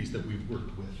communities that we've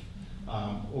worked with.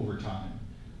 over time.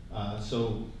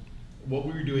 So what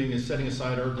we were doing is setting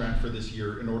aside our grant for this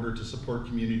year in order to support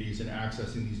communities in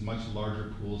accessing these much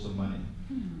larger pools of money.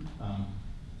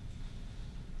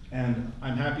 And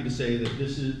I'm happy to say that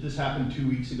this happened 2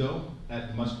 weeks ago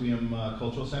at Musqueam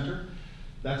Cultural Center.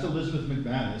 That's Elizabeth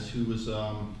McManus, who was,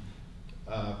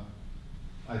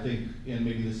 I think, in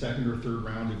maybe the second or third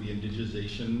round of the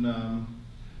indigenization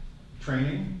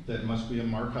training that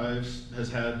Musqueam Archives has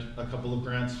had a couple of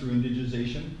grants through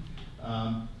indigenization.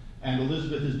 And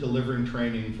Elizabeth is delivering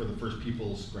training for the First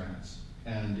Peoples grants,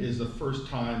 and is the first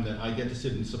time that I get to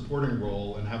sit in a supporting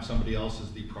role and have somebody else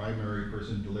as the primary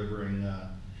person delivering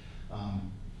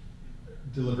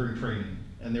training.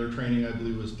 And their training, I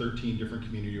believe, was 13 different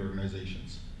community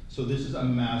organizations. So this is a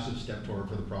massive step forward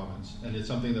for the province, and it's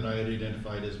something that I had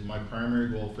identified as my primary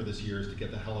goal for this year, is to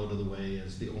get the hell out of the way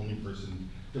as the only person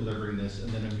delivering this,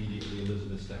 and then immediately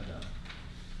Elizabeth stepped up.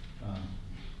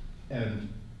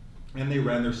 And they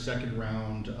ran their second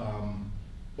round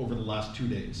over the last 2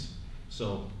 days.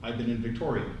 So I've been in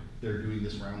Victoria. They're doing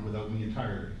this round without me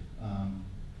entirely.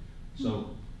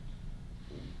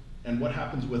 And what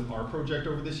happens with our project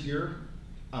over this year?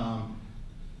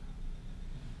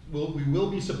 We will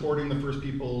be supporting the First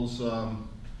Peoples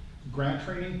grant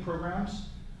training programs,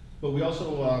 but we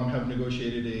also have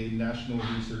negotiated a National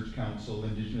Research Council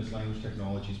Indigenous Language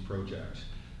Technologies project.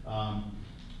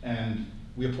 And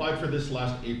we applied for this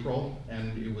last April,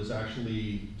 and it was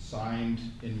actually signed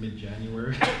in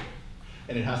mid-January,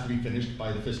 and it has to be finished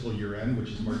by the fiscal year end, which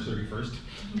is March 31st.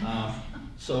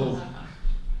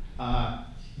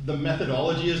 The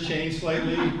methodology has changed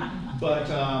slightly, but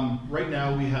right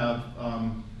now we have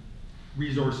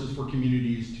resources for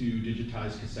communities to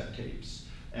digitize cassette tapes,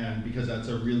 and because that's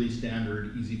a really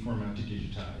standard, easy format to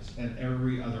digitize. And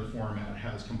every other format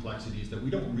has complexities that we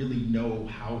don't really know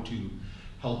how to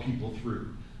help people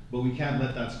through, but we can't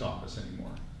let that stop us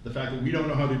anymore. The fact that we don't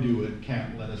know how to do it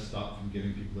can't let us stop from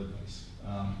giving people advice.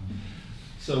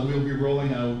 So we'll be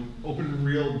rolling out open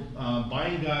reel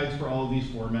buying guides for all of these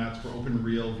formats, for open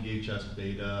reel, VHS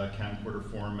beta, camcorder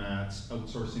formats,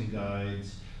 outsourcing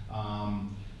guides,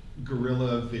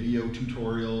 guerrilla video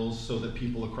tutorials so that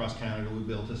people across Canada will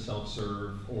be able to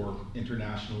self-serve, or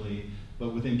internationally.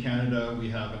 But within Canada, we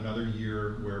have another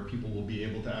year where people will be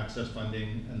able to access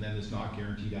funding, and then it's not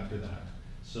guaranteed after that.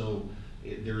 So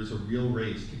there is a real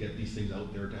race to get these things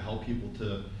out there to help people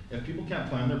to, if people can't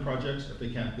plan their projects, if they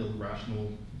can't build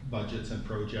rational budgets and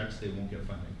projects, they won't get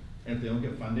funding. And if they don't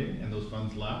get funding and those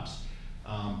funds lapse,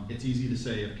 it's easy to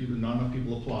say if not enough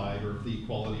people applied, or if the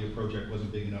quality of project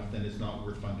wasn't big enough, then it's not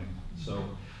worth funding. So,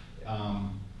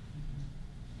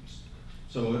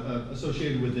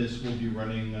 associated with this, we'll be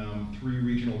running 3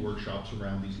 regional workshops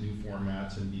around these new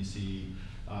formats in BC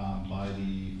by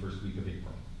the first week of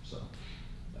April.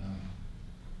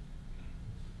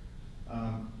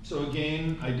 So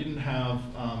again, I didn't have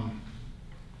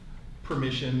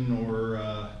permission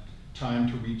or time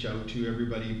to reach out to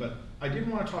everybody, but I did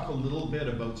want to talk a little bit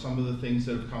about some of the things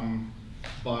that have come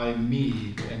by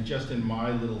me and just in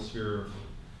my little sphere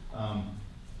of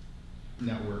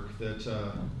network that,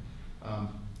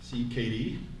 see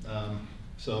Katie.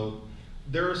 So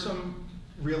there are some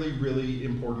really, really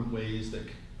important ways that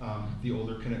the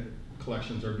older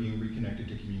collections are being reconnected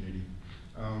to community.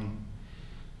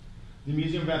 The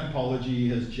Museum of Anthropology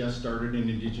has just started an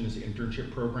Indigenous internship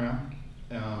program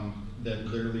that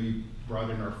literally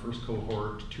brought in our first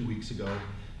cohort 2 weeks ago.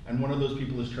 And one of those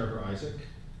people is Trevor Isaac,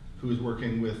 who is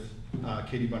working with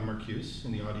Katie Bunn-Marcuse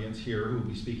in the audience here, who will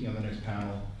be speaking on the next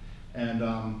panel. And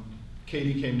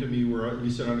Katie came to me,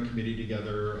 we sat on a committee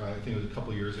together, I think it was a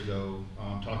couple years ago,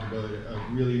 talking about a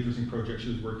really interesting project she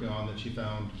was working on that she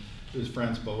found. It was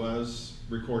Franz Boas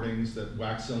recordings that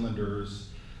wax cylinders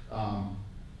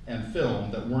and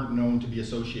film that weren't known to be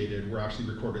associated were actually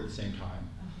recorded at the same time.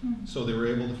 So they were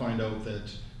able to find out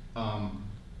that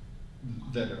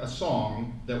that a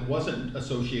song that wasn't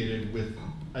associated with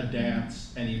a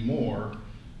dance anymore,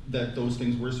 that those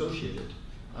things were associated.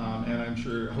 And I'm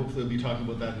sure, hopefully we'll be talking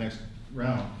about that next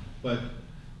round. But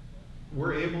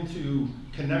we're able to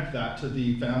connect that to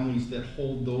the families that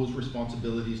hold those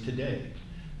responsibilities today.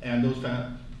 And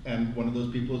one of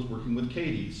those people is working with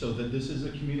Katie, so that this is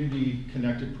a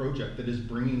community-connected project that is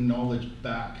bringing knowledge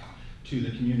back to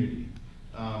the community.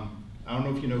 I don't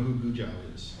know if you know who Gujau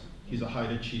is. He's a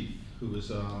Haida chief who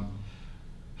is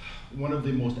one of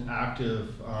the most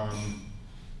active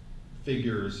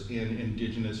figures in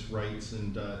Indigenous rights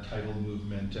and title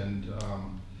movement, and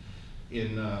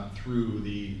through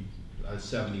the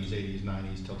 70s, 80s,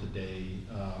 90s till today.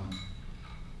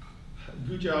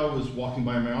 Gujau was walking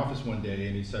by my office one day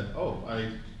and he said, "Oh,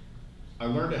 I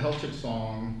learned a Helchik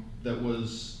song that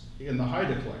was in the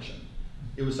Haida collection.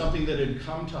 It was something that had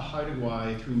come to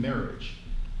Haida through marriage.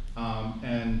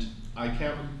 And I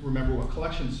can't remember what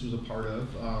collection this was a part of.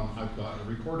 I've got a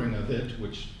recording of it,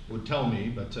 which would tell me,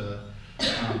 but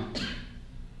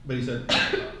he said,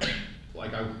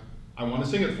 like, I want to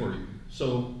sing it for you.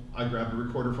 So I grabbed a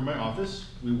recorder from my office.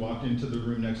 We walked into the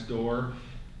room next door,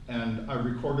 and I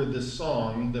recorded this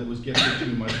song that was gifted to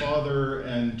my father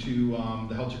and to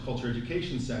the Helchik Culture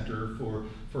Education Center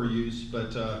for use.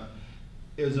 But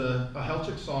it was a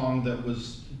Helchik song that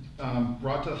was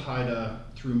brought to Haida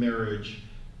through marriage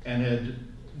and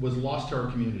was lost to our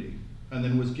community, and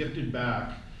then was gifted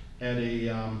back at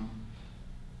the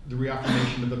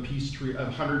reaffirmation of a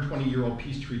 120-year-old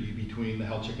peace treaty between the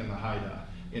Helchik and the Haida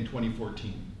in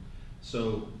 2014.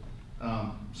 So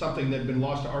something that had been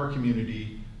lost to our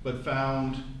community, but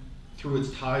found through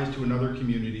its ties to another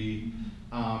community,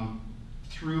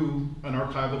 through an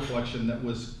archival collection that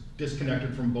was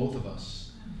disconnected from both of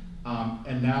us,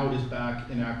 and now is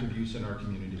back in active use in our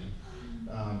community.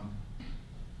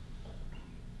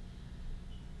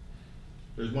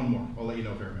 There's one more. I'll let you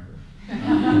know if I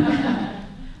remember.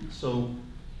 So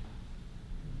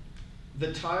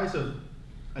the ties of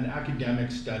an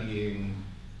academic studying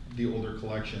the older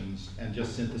collections and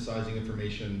just synthesizing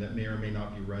information that may or may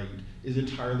not be right is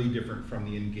entirely different from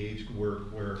the engaged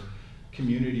work where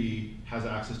community has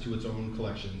access to its own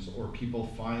collections, or people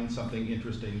find something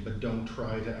interesting but don't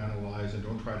try to analyze and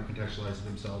don't try to contextualize it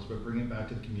themselves, but bring it back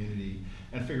to the community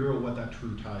and figure out what that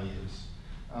true tie is.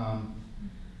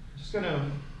 Just gonna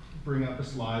bring up a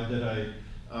slide that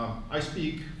I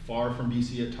speak far from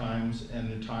BC at times,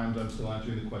 and at times I'm still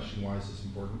answering the question, why is this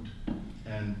important?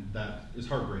 And that is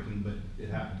heartbreaking, but it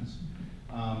happens.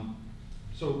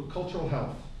 So cultural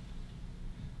health.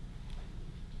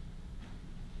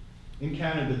 In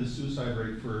Canada, the suicide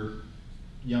rate for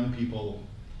young people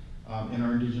in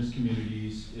our Indigenous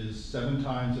communities is 7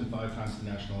 times and 5 times the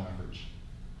national average.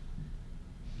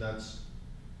 That's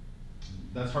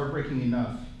heartbreaking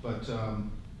enough, but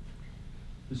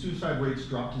the suicide rates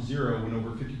dropped to 0 when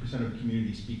over 50% of the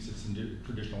community speaks its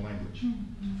traditional language,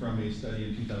 from a study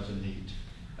in 2008.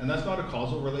 And that's not a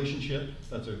causal relationship,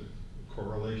 that's a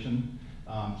correlation.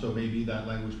 So maybe that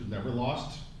language was never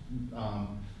lost,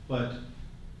 but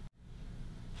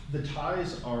the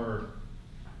ties are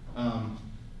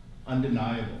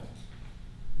undeniable,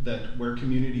 that where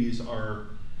communities are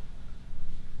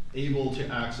able to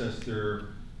access their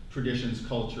traditions,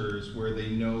 cultures, where they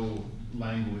know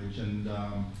language and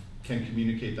can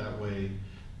communicate that way,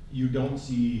 you don't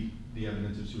see the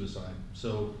evidence of suicide.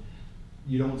 So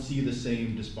you don't see the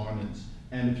same despondence.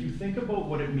 And if you think about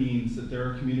what it means that there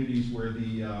are communities where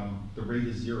the rate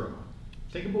is 0,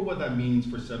 think about what that means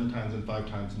for 7 times and 5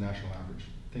 times the national average.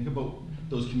 Think about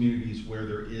those communities where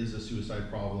there is a suicide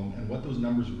problem and what those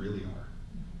numbers really are.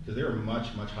 Because they are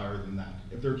much, much higher than that.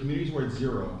 If there are communities where it's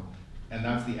 0, and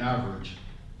that's the average,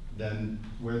 then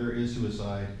where there is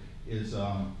suicide is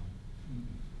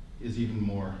even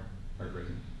more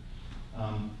heartbreaking.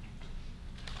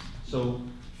 So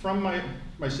from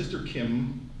my sister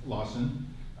Kim Lawson,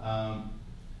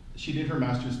 she did her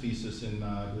master's thesis in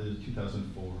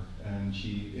 2004, and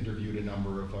she interviewed a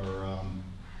number of our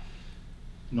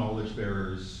knowledge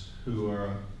bearers who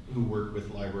work with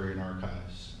library and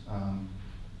archives.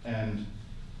 And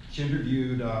she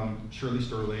interviewed Shirley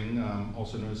Sterling,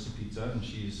 also known as Sapitza, and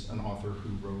she's an author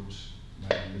who wrote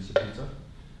My Name is Sapitza.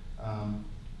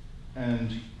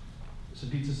 And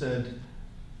Sapitza said,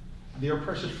 "They are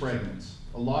precious fragments,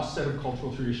 a lost set of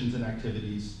cultural traditions and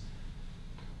activities.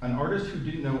 An artist who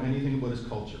didn't know anything about his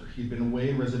culture, he'd been away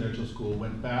in residential school,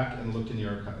 went back and looked in the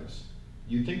archives.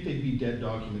 You'd think they'd be dead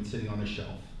documents sitting on a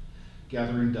shelf,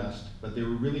 gathering dust, but they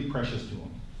were really precious to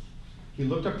him. He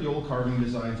looked up the old carving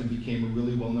designs and became a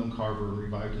really well-known carver and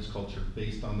revived his culture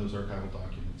based on those archival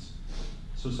documents.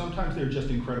 So sometimes they're just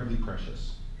incredibly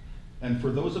precious. And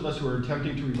for those of us who are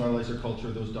attempting to revitalize our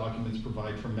culture, those documents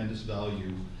provide tremendous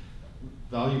value,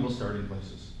 valuable starting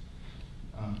places."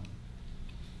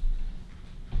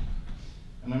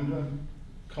 And I'm going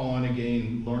to call on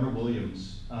again Lorna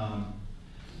Williams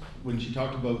when she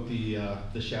talked about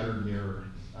the shattered mirror.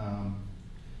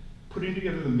 Putting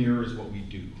together the mirror is what we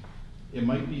do. It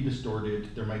might be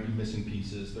distorted, there might be missing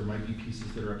pieces, there might be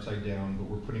pieces that are upside down, but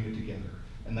we're putting it together.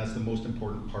 And that's the most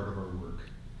important part of our work.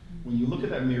 When you look at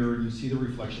that mirror and you see the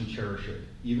reflection, cherish it.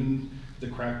 Even the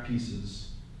cracked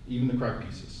pieces,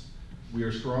 we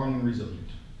are strong and resilient.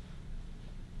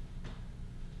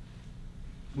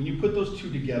 When you put those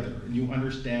two together and you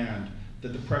understand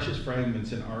that the precious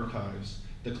fragments in archives,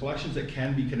 the collections that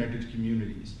can be connected to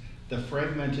communities, the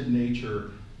fragmented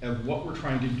nature of what we're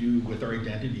trying to do with our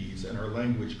identities and our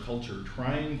language culture,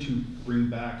 trying to bring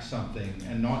back something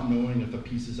and not knowing if a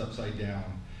piece is upside down.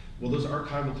 Well, those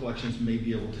archival collections may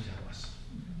be able to tell us.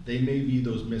 They may be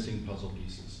those missing puzzle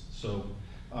pieces. So,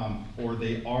 or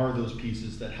they are those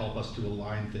pieces that help us to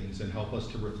align things and help us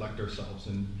to reflect ourselves.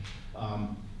 And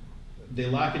they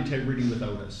lack integrity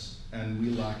without us, and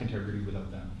we lack integrity without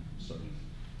them. So,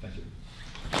 thank you.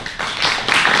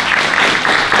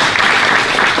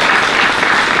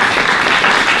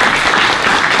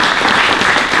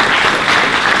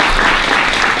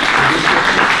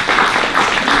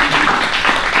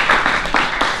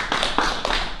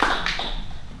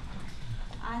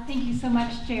 Thank you so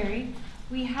much, Gerry.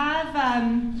 We have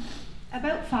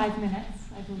about 5 minutes,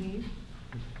 I believe.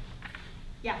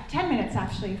 Yeah, 10 minutes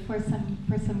actually for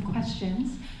some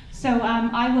questions. So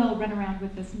I will run around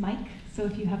with this mic. So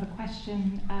if you have a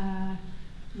question,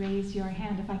 raise your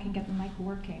hand if I can get the mic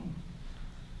working.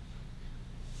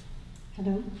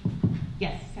 Hello?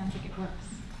 Yes, sounds like it works.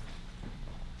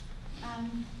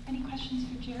 Any questions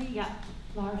for Gerry? Yeah,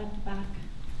 Laura at the back.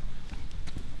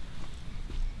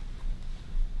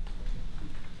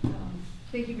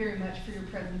 Thank you very much for your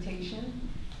presentation.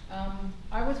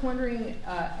 I was wondering,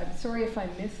 I'm sorry if I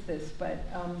missed this, but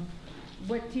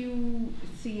what do you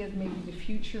see as maybe the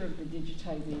future of the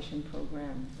digitization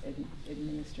program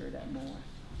administered at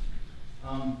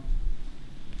MOA?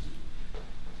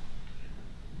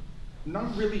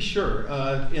 Not really sure,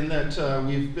 in that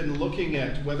we've been looking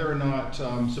at whether or not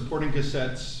supporting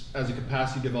cassettes as a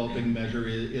capacity developing measure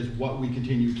is what we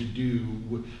continue to do.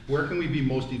 Where can we be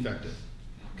most effective?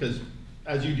 Because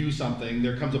as you do something,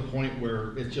 there comes a point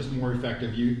where it's just more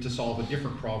effective to solve a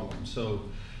different problem. So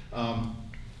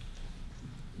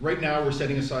right now we're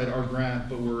setting aside our grant,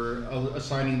 but we're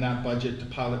assigning that budget to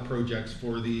pilot projects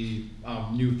for the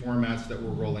new formats that we're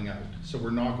rolling out. So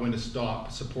we're not going to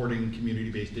stop supporting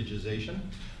community-based digitization.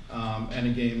 And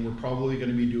again, we're probably going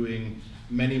to be doing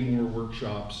many more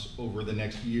workshops over the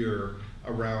next year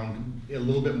around a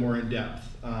little bit more in depth.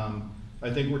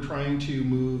 I think we're trying to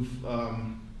move,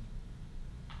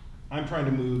 I'm trying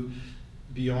to move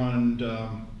beyond,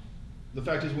 the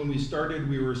fact is when we started,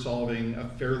 we were solving a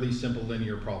fairly simple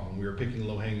linear problem. We were picking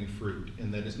low-hanging fruit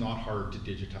in that it's not hard to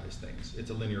digitize things. It's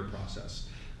a linear process.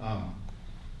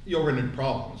 You'll run into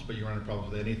problems, but you run into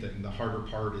problems with anything. The harder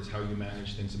part is how you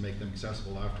manage things and make them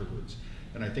accessible afterwards.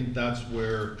 And I think that's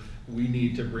where we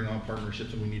need to bring on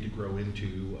partnerships and we need to grow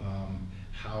into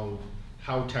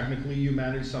how technically you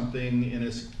manage something in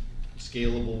a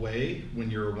scalable way when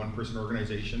you're a one-person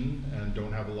organization and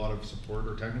don't have a lot of support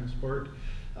or technical support,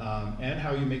 and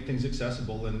how you make things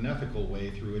accessible in an ethical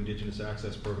way through Indigenous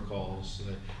access protocols.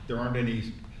 There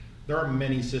aren't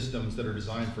many systems that are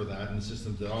designed for that, and the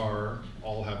systems that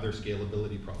all have their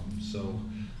scalability problems. So,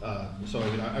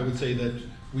 I would say that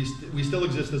we still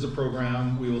exist as a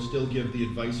program. We will still give the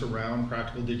advice around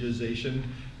practical digitization.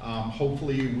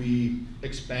 Hopefully we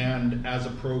expand as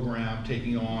a program,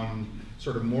 taking on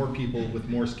sort of more people with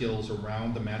more skills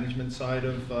around the management side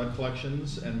of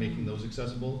collections and making those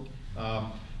accessible.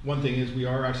 One thing is we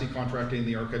are actually contracting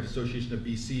the Archives Association of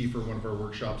BC for one of our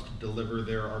workshops to deliver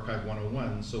their Archive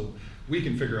 101, so we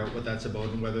can figure out what that's about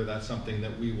and whether that's something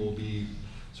that we will be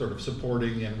sort of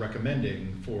supporting and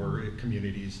recommending for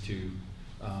communities to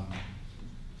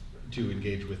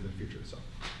engage with in the future. So.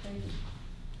 Thank you.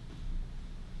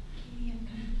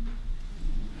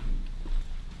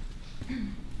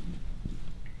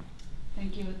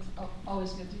 Thank you. It's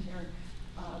always good to hear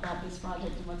about this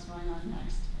project and what's going on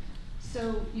next.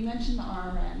 So you mentioned the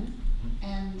RRN,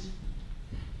 and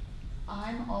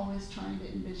I'm always trying to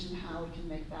envision how we can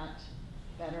make that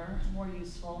better, more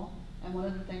useful. And one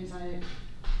of the things I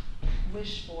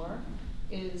wish for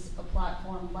is a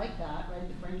platform like that, right,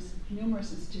 that brings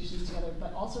numerous institutions together,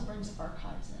 but also brings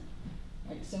archives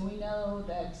in, right? So we know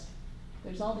that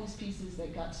there's all these pieces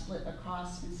that got split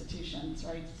across institutions,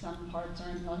 right? Some parts are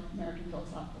in the American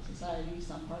Philosophical Society,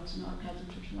 some parts in Archives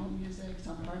of Traditional Music,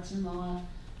 some parts in MOA.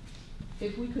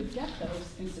 If we could get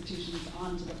those institutions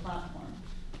onto the platform,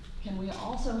 can we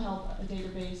also help a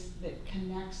database that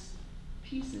connects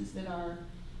pieces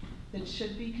that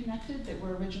should be connected, that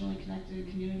were originally connected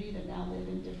in community, that now live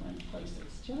in different places?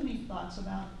 Do you have any thoughts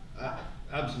about that?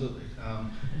 Absolutely.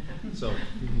 So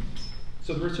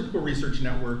the Reciprocal Research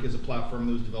Network is a platform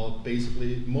that was developed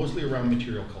basically mostly around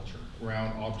material culture,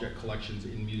 around object collections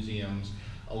in museums,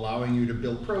 allowing you to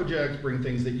build projects, bring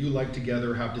things that you like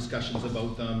together, have discussions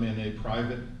about them in a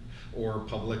private or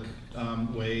public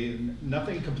way.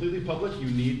 Nothing completely public. You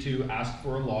need to ask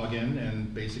for a login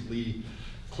and basically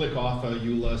click off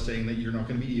EULA saying that you're not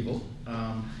going to be evil.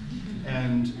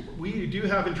 And we do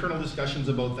have internal discussions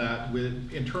about that,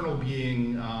 with internal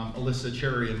being Alyssa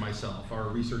Cherry and myself, our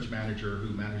research manager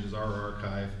who manages our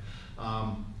archive.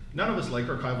 None of us like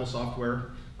archival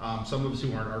software. Some of us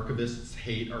who aren't archivists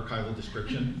hate archival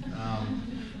description.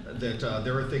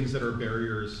 There are things that are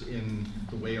barriers in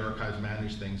the way archives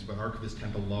manage things, but archivists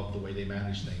tend to love the way they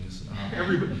manage things.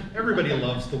 Everybody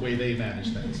loves the way they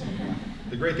manage things.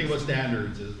 The great thing about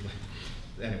standards is,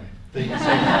 anyway. But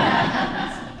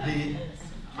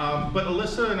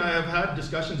Alyssa and I have had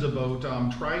discussions about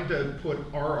trying to put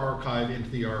our archive into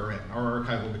the RRN, our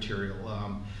archival material.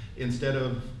 Instead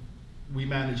of, we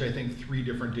manage, I think, 3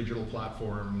 different digital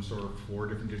platforms or 4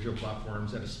 different digital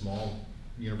platforms at a small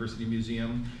university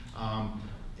museum.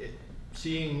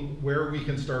 Seeing where we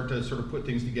can start to sort of put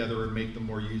things together and make them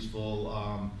more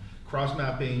useful.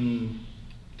 Cross-mapping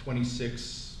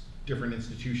 26 different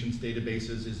institutions'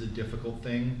 databases is a difficult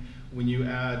thing. When you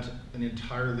add an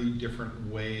entirely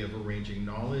different way of arranging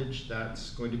knowledge,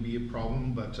 that's going to be a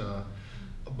problem, but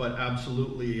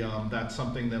absolutely that's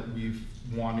something that we've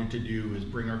wanted to do, is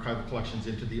bring archival collections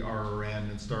into the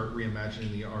RRN and start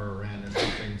reimagining the RRN as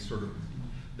something sort of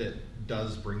that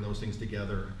does bring those things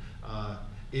together.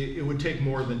 It would take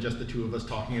more than just the 2 of us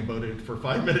talking about it for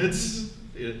 5 minutes.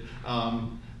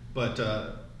 But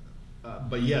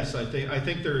yes, I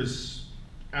think there's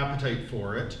appetite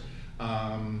for it.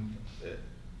 I'm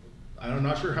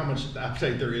not sure how much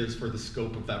appetite there is for the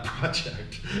scope of that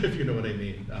project, if you know what I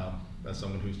mean, as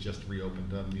someone who's just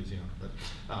reopened a museum.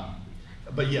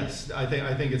 But yes, I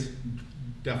think it's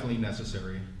definitely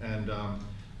necessary. And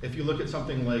if you look at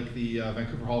something like the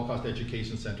Vancouver Holocaust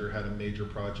Education Center had a major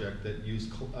project that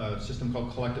used a system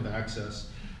called Collective Access,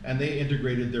 and they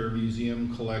integrated their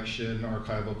museum collection,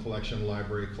 archival collection,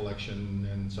 library collection,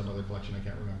 and some other collection I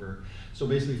can't remember. So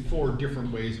basically 4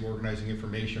 different ways of organizing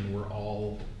information were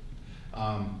all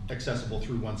accessible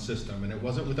through one system. And it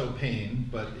wasn't without pain,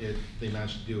 but they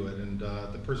managed to do it. And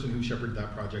the person who shepherded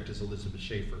that project is Elizabeth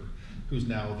Schaefer, who's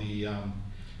now the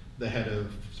head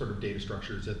of sort of data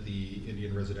structures at the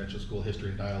Indian Residential School History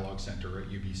and Dialogue Center at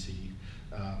UBC.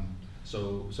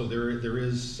 So there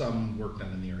is some work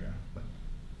done in the area. But.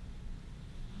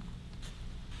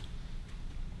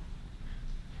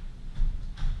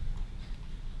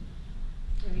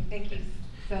 Thank you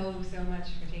so much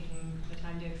for taking the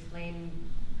time to explain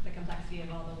the complexity of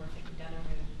all the work that you've done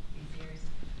over these years.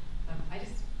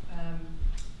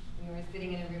 We were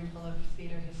sitting in a room full of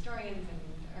theater historians and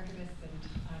archivists,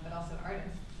 but also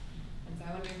artists. And so I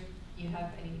wonder if you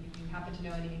happen to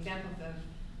know any examples of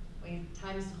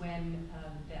times when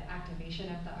the activation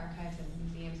of the archives and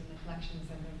museums and the collections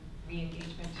and the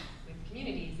re-engagement with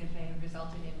communities, if they have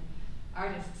resulted in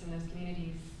artists in those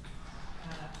communities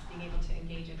being able to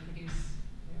engage and produce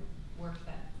work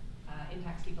that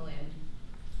impacts people in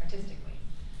artistic ways.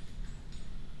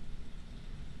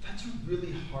 That's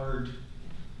really hard.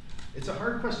 It's a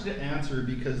hard question to answer,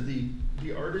 because the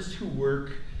artists who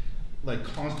work like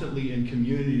constantly in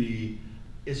community,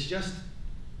 it's just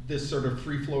this sort of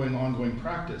free-flowing ongoing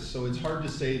practice. So it's hard to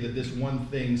say that this one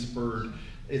thing spurred,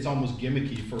 it's almost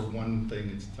gimmicky for one thing,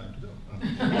 it's time to go.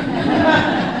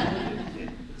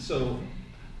 So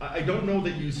I don't know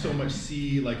that you so much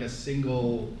see like a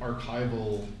single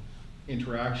archival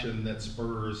interaction that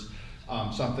spurs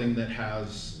something that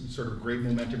has sort of great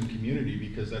momentum in community,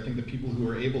 because I think the people who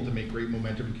are able to make great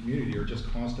momentum in community are just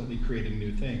constantly creating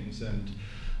new things. And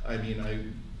I mean, I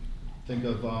think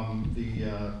of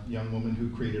the young woman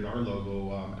who created our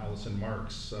logo, Alison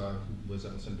Marks, who was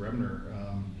Alison Bremner.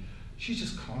 She's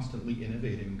just constantly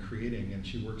innovating, creating, and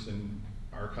she works in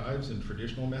archives and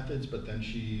traditional methods, but then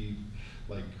she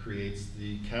creates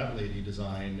the cat lady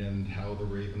design and how the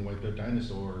raven wiped out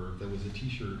dinosaur. There was a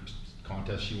t-shirt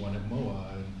contest she won at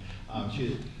MOA.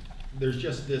 And there's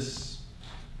just this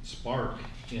spark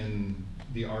in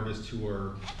the artists who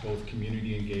are both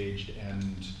community engaged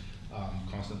and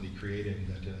constantly creating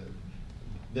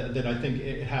that I think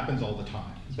it happens all the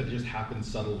time, but it just happens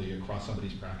subtly across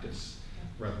somebody's practice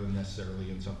rather than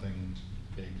necessarily in something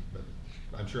big. But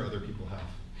I'm sure other people have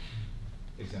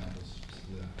examples.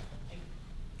 Yeah.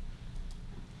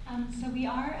 So we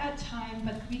are at time,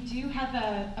 but we do have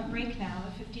a break now,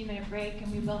 a 15-minute break, and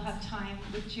we will have time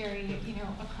with Gerry,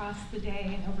 across the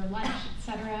day and over lunch,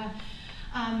 etc.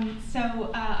 So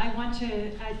I want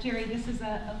to, Gerry, this is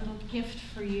a little gift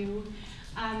for you.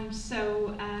 A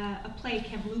play,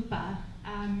 Kamloopa,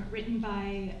 written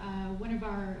by one of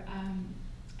our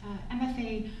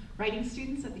MFA writing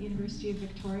students at the University of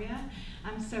Victoria.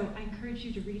 So I encourage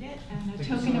you to read it, and a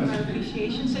token of our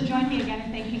appreciation. So join me again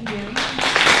in thanking Gerry.